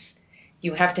points.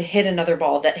 You have to hit another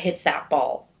ball that hits that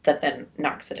ball that then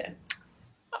knocks it in.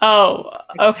 Oh,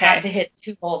 okay. You have to hit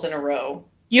 2 balls in a row.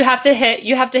 You have to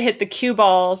hit the cue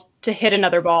ball to hit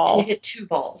another ball. To hit 2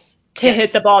 balls. To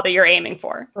hit the ball that you're aiming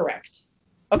for. Correct.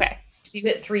 Okay. So you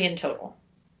hit 3 in total.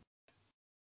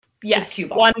 Yes. Cue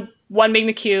ball. One being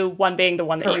the cue, one being the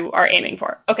one that you are aiming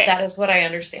for. Okay. That is what I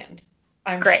understand.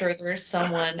 I'm sure there's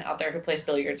someone out there who plays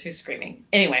billiards who's screaming.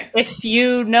 Anyway. If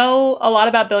you know a lot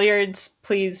about billiards,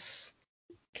 please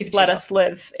let us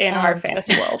live in our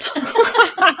fantasy world.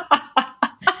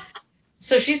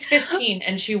 So she's 15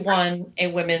 and she won a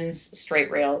women's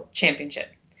straight rail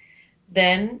championship.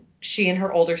 Then she and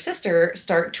her older sister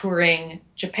start touring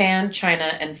Japan, China,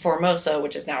 and Formosa,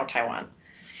 which is now Taiwan.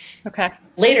 Okay.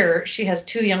 Later, she has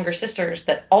 2 younger sisters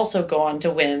that also go on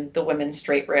to win the women's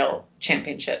straight rail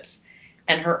championships.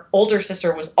 And her older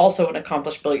sister was also an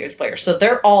accomplished billiards player. So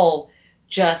they're all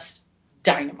just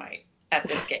dynamite at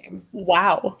this game.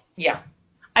 Wow. Yeah.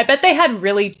 I bet they had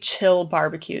really chill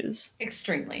barbecues.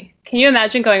 Extremely. Can you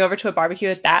imagine going over to a barbecue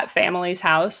at that family's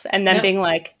house and then being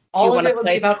like, do you want to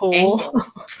play pool?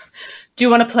 Do you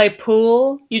want to play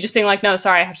pool? You just being like, no,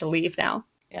 sorry, I have to leave now.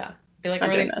 Yeah. Be like,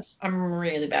 I'm doing this. I'm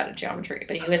really bad at geometry,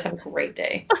 but you guys have a great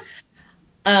day.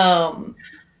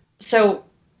 So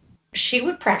she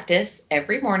would practice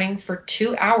every morning for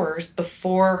 2 hours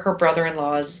before her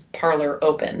brother-in-law's parlor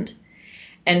opened.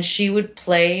 And she would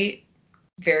play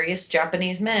various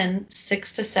Japanese men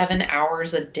 6 to 7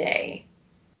 hours a day.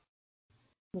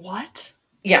 What?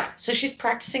 Yeah. So she's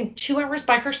practicing 2 hours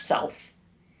by herself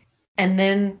and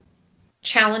then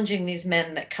challenging these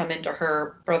men that come into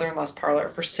her brother-in-law's parlor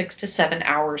for 6 to 7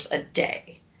 hours a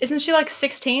day. Isn't she like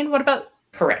 16? What about...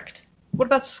 Correct. What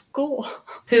about school?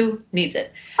 Who needs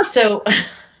it? So...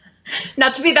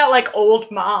 Not to be that like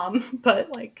old mom,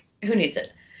 but like... Who needs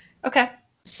it? Okay.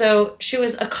 So she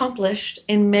was accomplished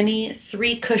in many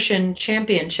 3-cushion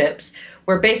championships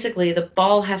where basically the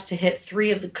ball has to hit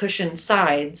 3 of the cushion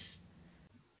sides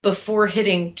before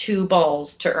hitting 2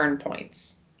 balls to earn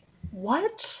points.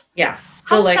 What? Yeah.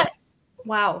 So How's like that?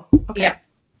 Wow. Okay.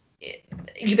 Yeah.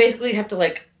 You basically have to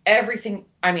like everything.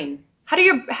 I mean, how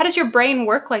does your brain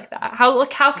work like that?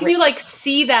 How can you like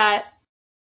see that,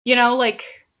 you know, like...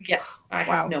 Yes, I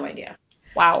have no idea.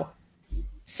 Wow.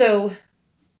 So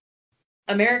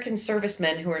American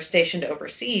servicemen who are stationed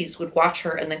overseas would watch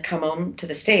her and then come home to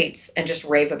the States and just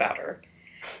rave about her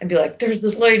and be like, there's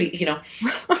this lady, you know.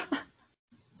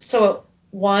 So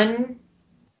one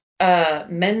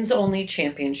men's only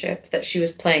championship that she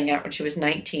was playing at when she was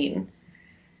 19,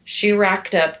 she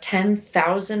racked up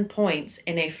 10,000 points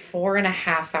in a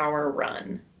 4.5-hour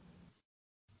run.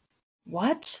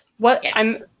 What?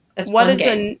 Yes.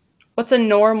 What's a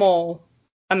normal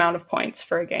amount of points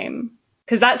for a game?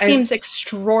 Because that seems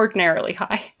extraordinarily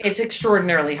high. It's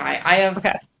extraordinarily high. I have,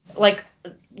 like,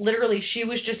 literally, she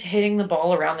was just hitting the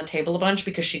ball around the table a bunch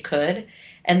because she could.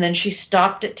 And then she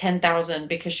stopped at 10,000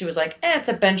 because she was like, it's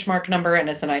a benchmark number and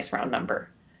it's a nice round number.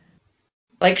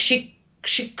 Like, she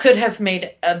could have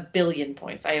made 1 billion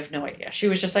points. I have no idea. She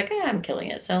was just like, I'm killing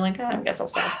it. So, like, I guess I'll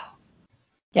stop. Wow.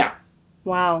 Yeah.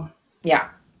 Wow. Yeah.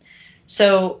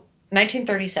 So,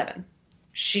 1937,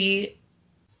 she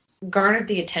garnered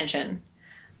the attention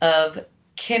of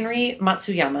Kinri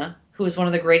Matsuyama, who was one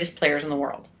of the greatest players in the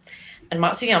world. And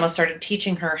Matsuyama started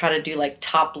teaching her how to do like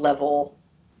top level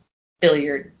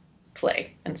billiard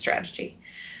play and strategy.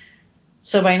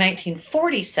 So by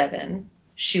 1947,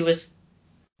 she was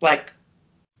like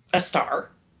a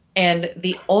star and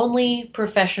the only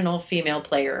professional female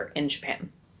player in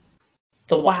Japan.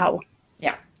 Wow.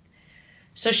 Yeah.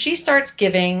 So she starts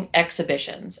giving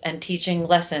exhibitions and teaching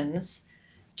lessons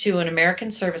to an American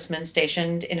serviceman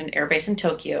stationed in an airbase in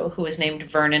Tokyo who was named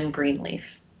Vernon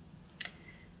Greenleaf.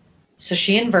 So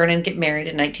she and Vernon get married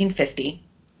in 1950.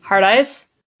 Hard eyes?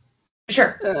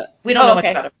 Sure. We don't know much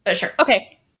about it, but sure.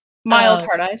 Okay. Mild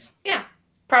hard eyes? Yeah.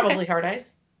 Probably hard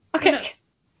eyes. Okay.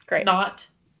 Great. Not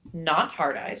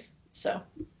hard eyes. So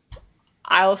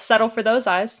I'll settle for those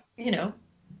eyes. You know.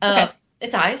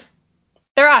 It's eyes.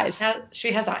 They're eyes.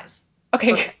 She has eyes.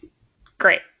 Okay.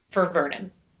 Great. For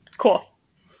Vernon. Cool.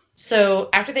 So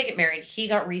after they get married, he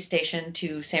got restationed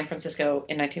to San Francisco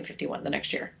in 1951, the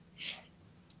next year.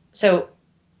 So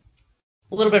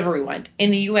a little bit of a rewind. In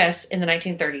the U.S. in the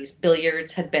 1930s,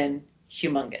 billiards had been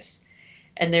humongous.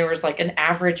 And there was like an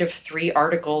average of 3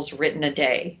 articles written a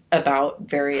day about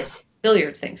various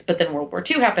billiards things. But then World War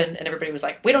II happened and everybody was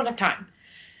like, we don't have time.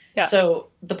 Yeah. So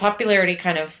the popularity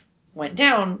kind of went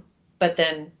down, but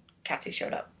then Katsi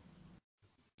showed up.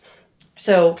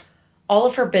 So all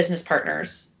of her business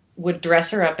partners would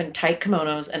dress her up in tight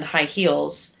kimonos and high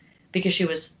heels because she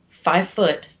was 5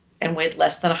 foot and weighed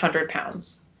less than 100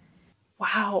 pounds.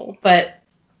 Wow. But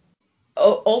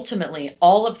ultimately,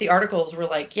 all of the articles were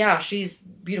like, yeah, she's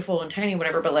beautiful and tiny,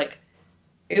 whatever, but like,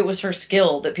 it was her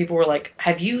skill that people were like,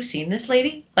 have you seen this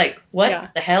lady? Like,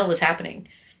 what the hell is happening?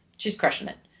 She's crushing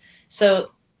it.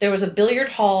 So there was a billiard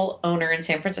hall owner in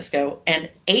San Francisco, and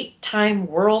 8-time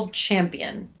world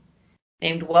champion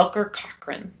named Welker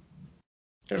Cochran.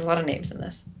 There's a lot of names in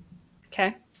this.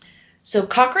 Okay. So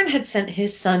Cochran had sent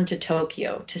his son to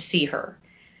Tokyo to see her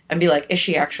and be like, is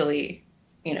she actually,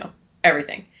 you know,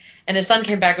 everything? And his son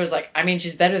came back and was like, I mean,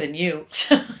 she's better than you.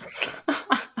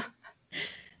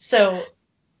 So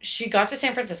she got to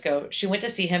San Francisco. She went to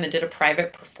see him and did a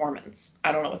private performance.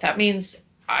 I don't know what that means.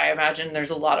 I imagine there's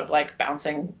a lot of like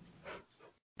bouncing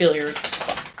billiard.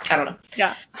 I don't know.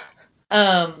 Yeah.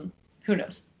 Who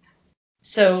knows?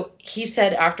 So he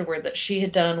said afterward that she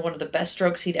had done one of the best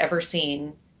strokes he'd ever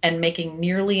seen and making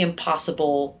nearly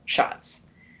impossible shots.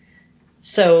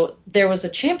 So there was a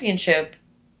championship,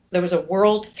 there was a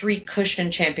World 3 Cushion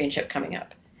Championship coming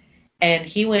up. And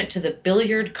he went to the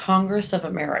Billiard Congress of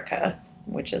America,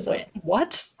 which is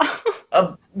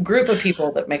a group of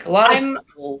people that make a lot of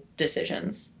cool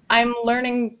decisions. I'm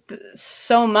learning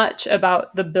so much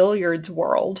about the billiards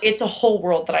world. It's a whole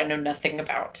world that I know nothing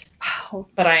about. Wow.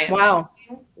 But I am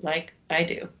talking like I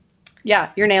do.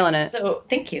 Yeah, you're nailing it. So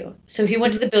thank you. So he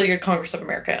went to the Billiard Congress of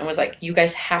America and was like, you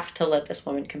guys have to let this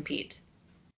woman compete.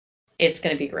 It's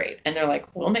going to be great. And they're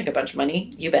like, we'll make a bunch of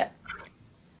money. You bet.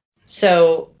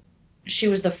 So she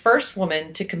was the first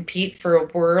woman to compete for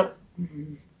a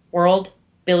world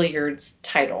billiards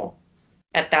title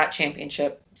at that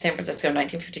championship, San Francisco,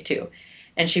 1952.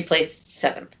 And she placed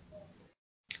 7th.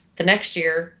 The next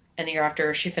year and the year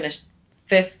after, she finished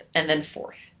 5th and then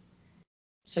 4th.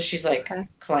 So she's like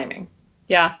climbing.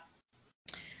 Yeah.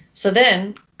 So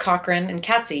then Cochran and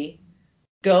Katzy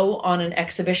go on an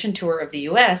exhibition tour of the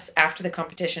U.S. after the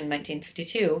competition in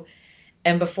 1952.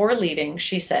 And before leaving,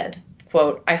 she said,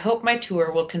 quote, I hope my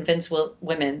tour will convince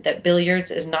women that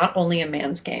billiards is not only a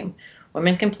man's game.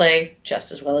 Women can play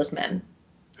just as well as men.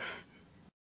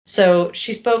 So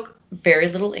she spoke very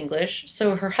little English,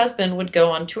 so her husband would go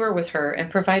on tour with her and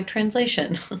provide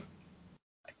translation.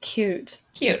 Cute.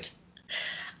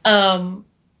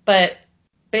 But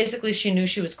basically she knew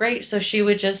she was great, so she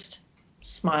would just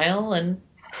smile and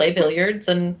play billiards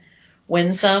and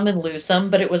win some and lose some,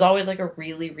 but it was always like a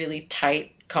really, really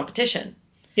tight competition.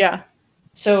 Yeah.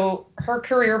 So her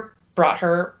career brought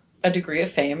her a degree of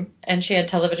fame, and she had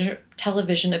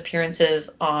television appearances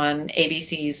on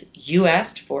ABC's You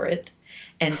Asked For It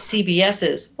and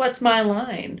CBS's What's My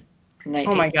Line?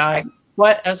 Oh my God.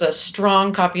 What? That was a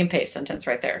strong copy and paste sentence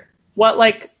right there. What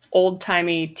like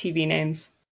old-timey TV names?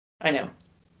 I know.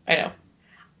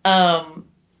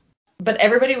 But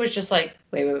everybody was just like,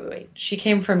 wait. She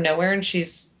came from nowhere and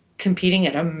she's competing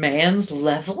at a man's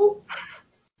level?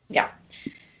 Yeah.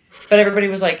 But everybody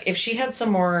was like, if she had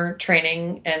some more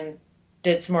training and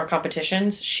did some more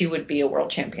competitions, she would be a world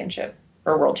champion.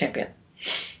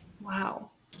 Wow.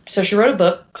 So she wrote a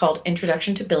book called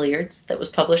Introduction to Billiards that was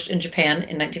published in Japan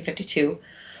in 1952,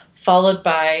 followed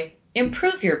by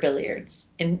Improve Your Billiards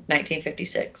in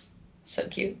 1956. So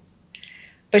cute.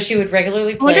 But she would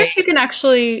regularly play. I wonder if you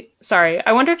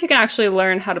can actually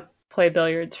learn how to play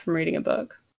billiards from reading a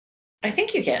book. I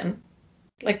think you can.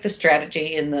 Like the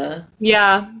strategy and the.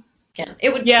 Yeah. Can.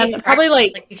 It would take probably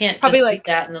practice. like you can't probably just like read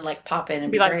that and then like pop in and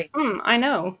be like, great. I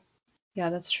know. Yeah,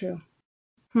 that's true.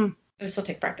 It would still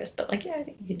take practice, but like, yeah, I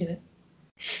think you can do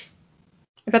it.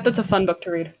 I bet that's a fun book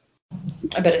to read.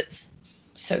 I bet it's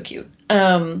so cute.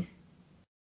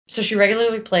 So she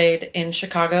regularly played in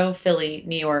Chicago, Philly,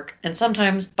 New York, and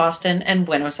sometimes Boston and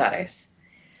Buenos Aires.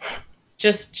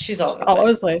 She's all over the place. All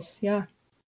over the place, yeah.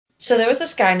 So there was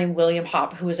this guy named William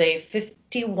Hopp who was a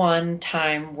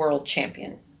 51-time world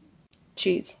champion.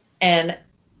 Jeez. And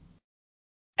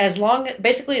as long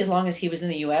as he was in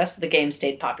the U.S., the game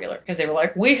stayed popular because they were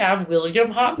like, we have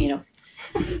William Hopp, you know.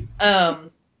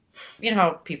 You know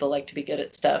how people like to be good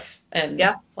at stuff. And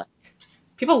yeah.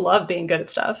 People love being good at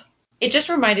stuff. It just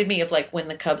reminded me of like when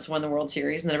the Cubs won the World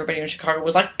Series and then everybody in Chicago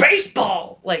was like,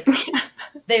 baseball! Like,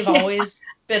 they've always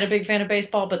been a big fan of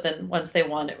baseball, but then once they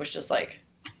won, it was just like,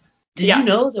 did you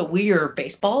know that we are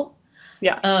baseball?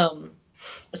 Yeah.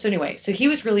 So anyway, so he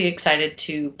was really excited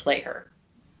to play her.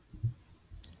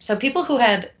 So people who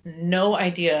had no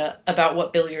idea about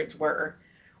what billiards were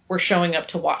showing up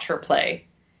to watch her play.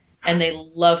 And they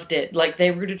loved it. Like, they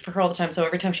rooted for her all the time. So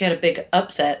every time she had a big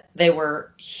upset, they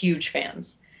were huge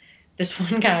fans. This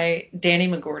one guy, Danny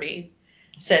McGorty,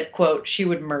 said, quote, she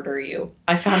would murder you.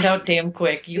 I found out damn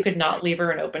quick you could not leave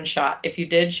her an open shot. If you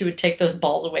did, she would take those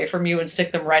balls away from you and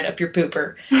stick them right up your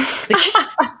pooper.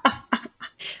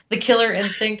 The killer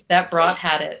instinct that brat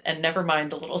had it, and never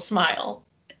mind the little smile.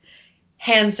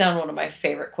 Hands down one of my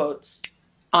favorite quotes.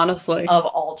 Honestly. Of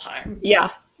all time.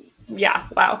 Yeah.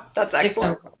 Wow. That's stick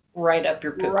excellent. Them right up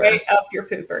your pooper. Right up your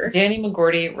pooper. Danny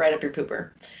McGorty, right up your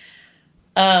pooper.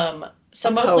 So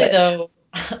a mostly poet. Though,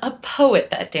 a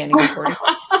poet, that Danny McGorty.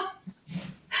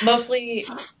 Mostly,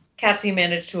 Katzy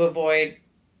managed to avoid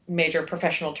major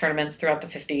professional tournaments throughout the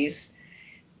 50s.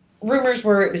 Rumors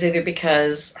were it was either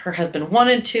because her husband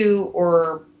wanted to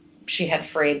or she had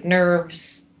frayed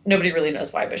nerves. Nobody really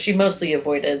knows why, but she mostly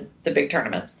avoided the big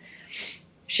tournaments.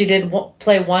 She did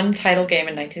play one title game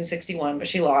in 1961, but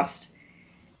she lost.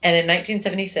 And in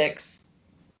 1976,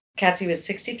 Katzy was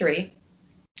 63,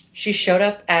 She showed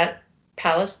up at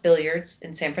Palace Billiards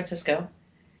in San Francisco.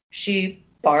 She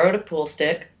borrowed a pool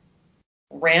stick,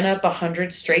 ran up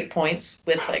 100 straight points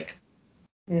with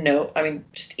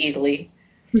just easily.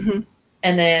 Mm-hmm.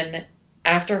 And then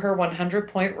after her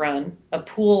 100-point run, a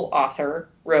pool author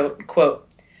wrote, quote,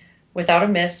 "Without a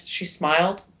miss, she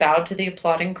smiled, bowed to the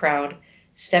applauding crowd,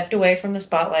 stepped away from the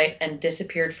spotlight, and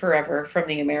disappeared forever from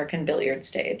the American billiard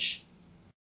stage."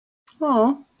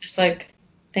 Oh. Just like,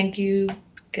 thank you,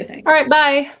 good night. All right,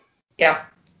 bye. Yeah.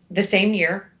 The same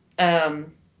year,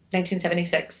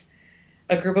 1976,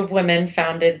 a group of women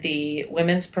founded the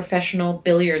Women's Professional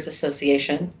Billiards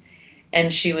Association,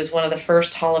 and she was one of the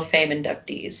first Hall of Fame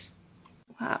inductees.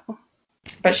 Wow.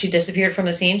 But she disappeared from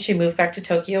the scene. She moved back to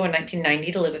Tokyo in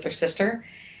 1990 to live with her sister,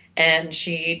 and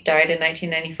she died in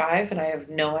 1995, and I have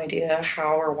no idea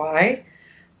how or why,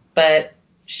 but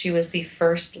she was the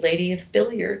first lady of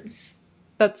billiards.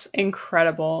 That's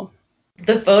incredible.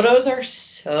 The photos are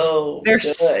so They're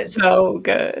good. They're so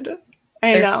good.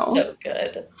 They're so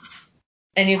good.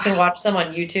 And you can watch them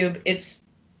on YouTube. It's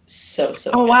so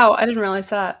good. Oh, wow. I didn't realize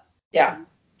that. Yeah.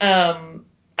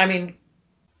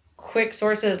 Quick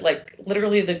sources, like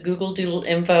literally the Google Doodle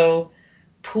info,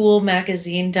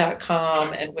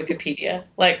 poolmagazine.com, and Wikipedia.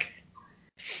 Like,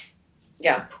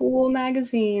 yeah. Pool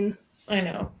magazine. I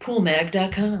know.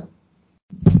 Poolmag.com.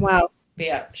 Wow. But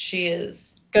yeah, she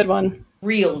is good one.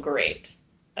 Real great.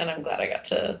 And I'm glad I got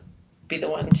to be the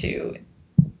one to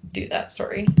do that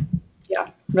story. Yeah,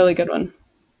 really good one.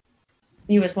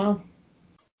 You as well.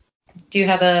 Do you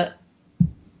have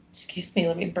excuse me,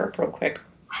 let me burp real quick.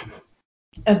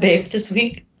 A babe this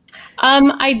week?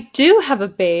 I do have a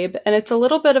babe, and it's a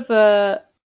little bit of a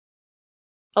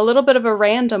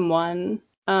random one.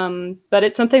 But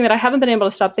it's something that I haven't been able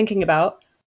to stop thinking about.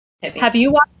 Have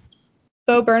you watched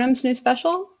Bo Burnham's new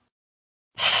special?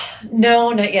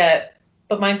 No, not yet.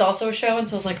 But mine's also a show, and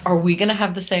so I was like, are we gonna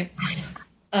have the same?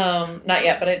 Not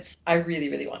yet, but I really,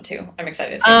 really want to. I'm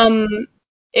excited to.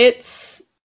 It's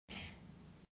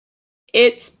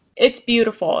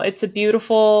beautiful. It's a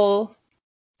beautiful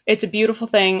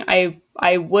thing.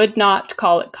 I would not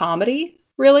call it comedy,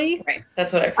 really. Right.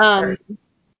 That's what I've heard.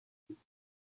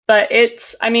 But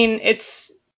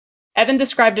Evan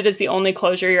described it as the only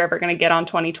closure you're ever going to get on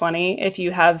 2020 if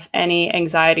you have any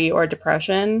anxiety or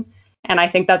depression. And I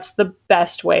think that's the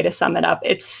best way to sum it up.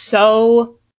 It's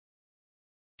so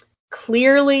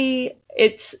clearly,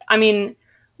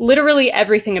 literally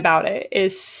everything about it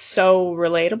is so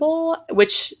relatable,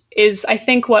 which is, I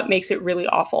think, what makes it really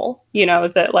awful.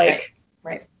 That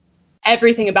Right.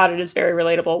 Everything about it is very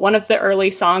relatable. One of the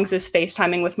early songs is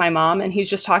FaceTiming with my mom, and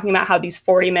he's just talking about how these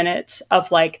 40 minutes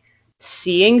of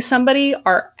seeing somebody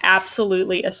are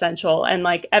absolutely essential. And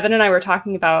Evan and I were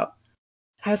talking about,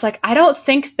 I was like, I don't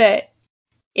think that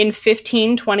in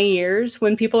 15, 20 years,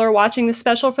 when people are watching this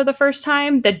special for the first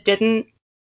time that didn't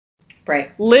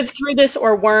live through this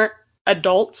or weren't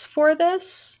adults for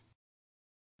this,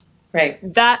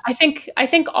 that I think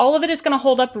all of it is going to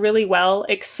hold up really well,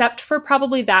 except for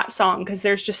probably that song, because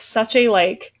there's just such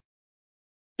a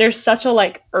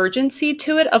urgency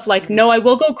to it of no, I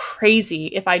will go crazy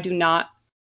if I do not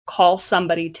call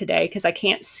somebody today because I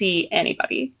can't see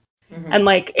anybody. Mm-hmm.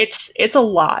 And it's a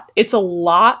lot. It's a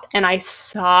lot, and I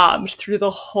sobbed through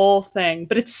the whole thing.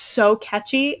 But it's so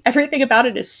catchy. Everything about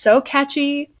it is so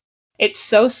catchy. It's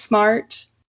so smart.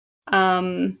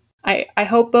 I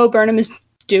hope Bo Burnham is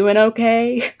doing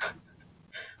okay.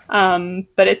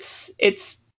 But it's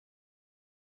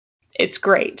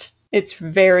great. It's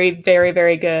very, very,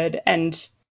 very good, and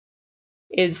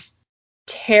is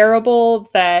terrible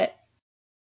that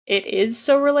it is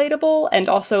so relatable, and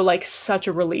also such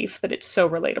a relief that it's so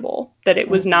relatable, that it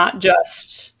was not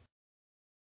just,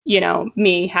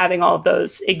 me having all of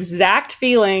those exact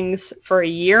feelings for a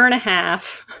year and a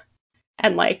half.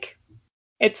 And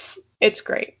it's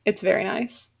great. It's very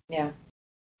nice. Yeah.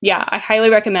 Yeah, I highly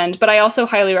recommend, but I also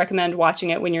highly recommend watching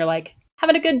it when you're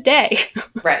having a good day.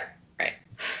 Right.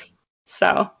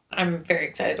 So I'm very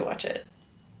excited to watch it.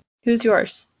 Who's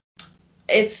yours?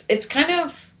 It's kind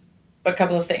of a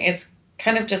couple of things. It's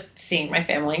kind of just seeing my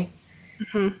family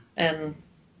and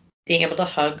being able to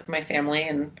hug my family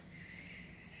and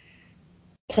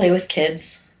play with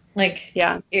kids.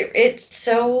 It's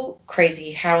so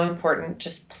crazy how important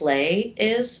just play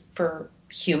is for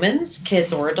humans,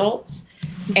 kids or adults.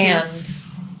 And,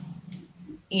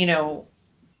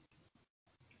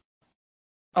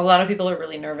 a lot of people are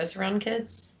really nervous around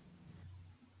kids,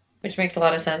 which makes a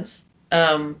lot of sense.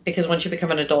 Because once you become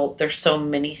an adult, there's so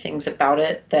many things about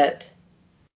it that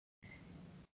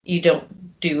you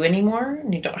don't do anymore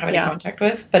and you don't have any contact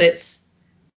with. But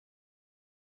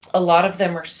a lot of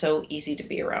them are so easy to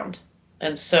be around.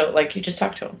 And so, like, you just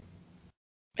talk to them.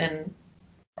 And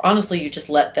honestly, you just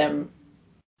let them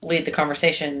lead the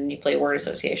conversation and you play word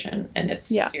association and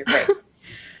you're great.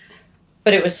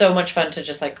 But it was so much fun to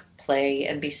just like play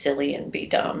and be silly and be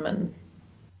dumb and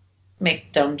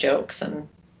make dumb jokes and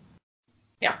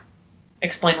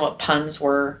explain what puns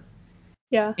were.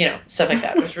 Yeah. You know, stuff like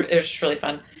that. It was just really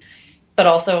fun. But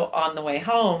also on the way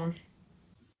home,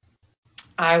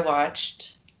 I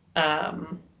watched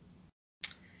Raya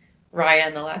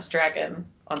and the Last Dragon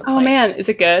on the plane. Oh man, is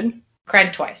it good?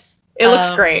 Cried twice. It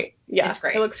looks great. Yeah, it's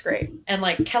great. It looks great. And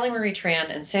like Kelly Marie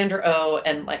Tran and Sandra Oh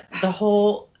and like the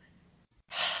whole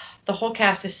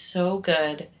cast is so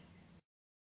good.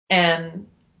 And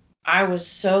I was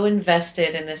so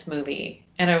invested in this movie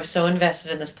and I was so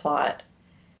invested in this plot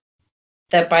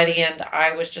that by the end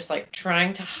I was just like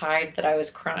trying to hide that I was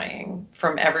crying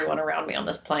from everyone around me on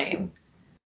this plane.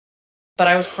 But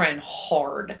I was crying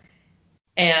hard.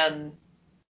 And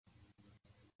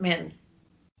man,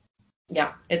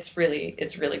 yeah, it's really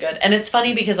good. And it's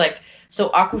funny because like, so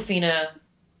Awkwafina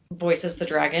voices the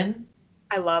dragon.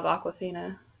 I love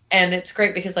Awkwafina. And it's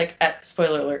great because like,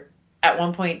 spoiler alert, at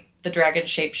one point the dragon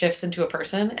shapeshifts into a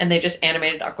person and they just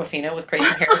animated Awkwafina with crazy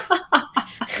hair.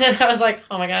 And I was like,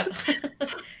 oh my God.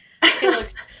 Hey, look.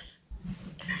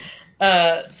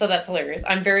 So that's hilarious.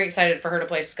 I'm very excited for her to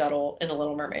play Scuttle in The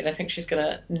Little Mermaid. I think she's going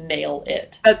to nail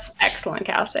it. That's excellent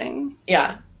casting.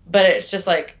 Yeah. But it's just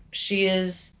like, she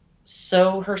is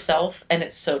so herself and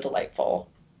it's so delightful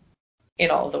in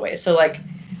all of the ways. So like,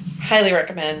 highly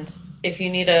recommend if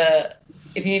you need to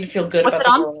feel good about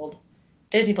the world.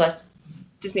 Disney Plus.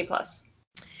 Disney Plus.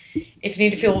 If you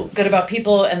need to feel good about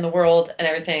people and the world and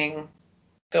everything,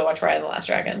 go watch Raya and the Last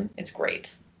Dragon. It's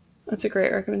great. That's a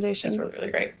great recommendation. It's really, really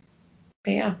great.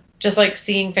 But yeah, just like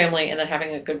seeing family and then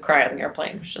having a good cry on the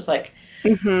airplane. It's just like,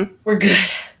 we're good.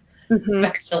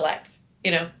 Back to life,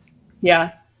 you know?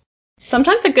 Yeah.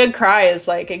 Sometimes a good cry is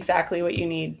like exactly what you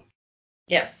need.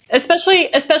 Yes.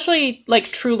 Especially like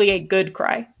truly a good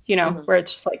cry, you know, where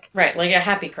it's just like. Right, like a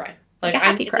happy cry. Like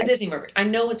it's a Disney movie. I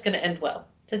know it's going to end well.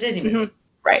 It's a Disney movie.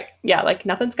 Right. Yeah, like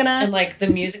nothing's going to. And like the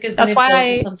music is going to build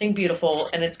to something beautiful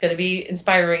and it's going to be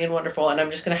inspiring and wonderful and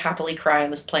I'm just going to happily cry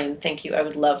on this plane. Thank you. I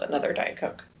would love another Diet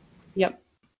Coke. Yep.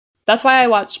 That's why I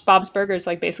watch Bob's Burgers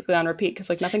like basically on repeat because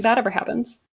like nothing bad ever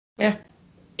happens. Yeah.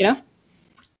 You know?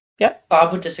 Yep.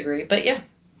 Bob would disagree, but yeah.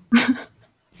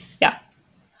 Yeah.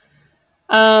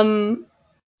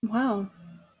 Wow.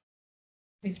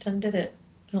 We've did it.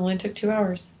 It only took 2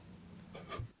 hours.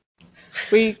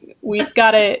 We've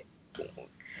got it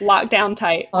locked down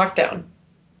tight. Lockdown.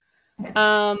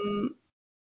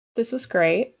 This was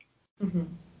great.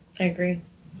 I agree.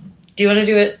 Do you want to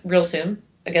do it real soon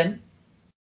again?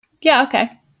 Yeah,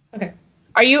 okay. Okay.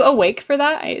 Are you awake for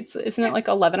that? Isn't it like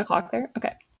 11 o'clock there?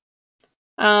 Okay.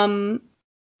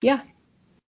 Yeah.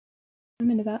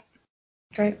 I'm into that.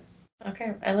 Great.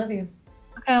 Okay. I love you.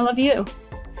 Okay, I love you.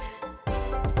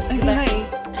 Goodbye.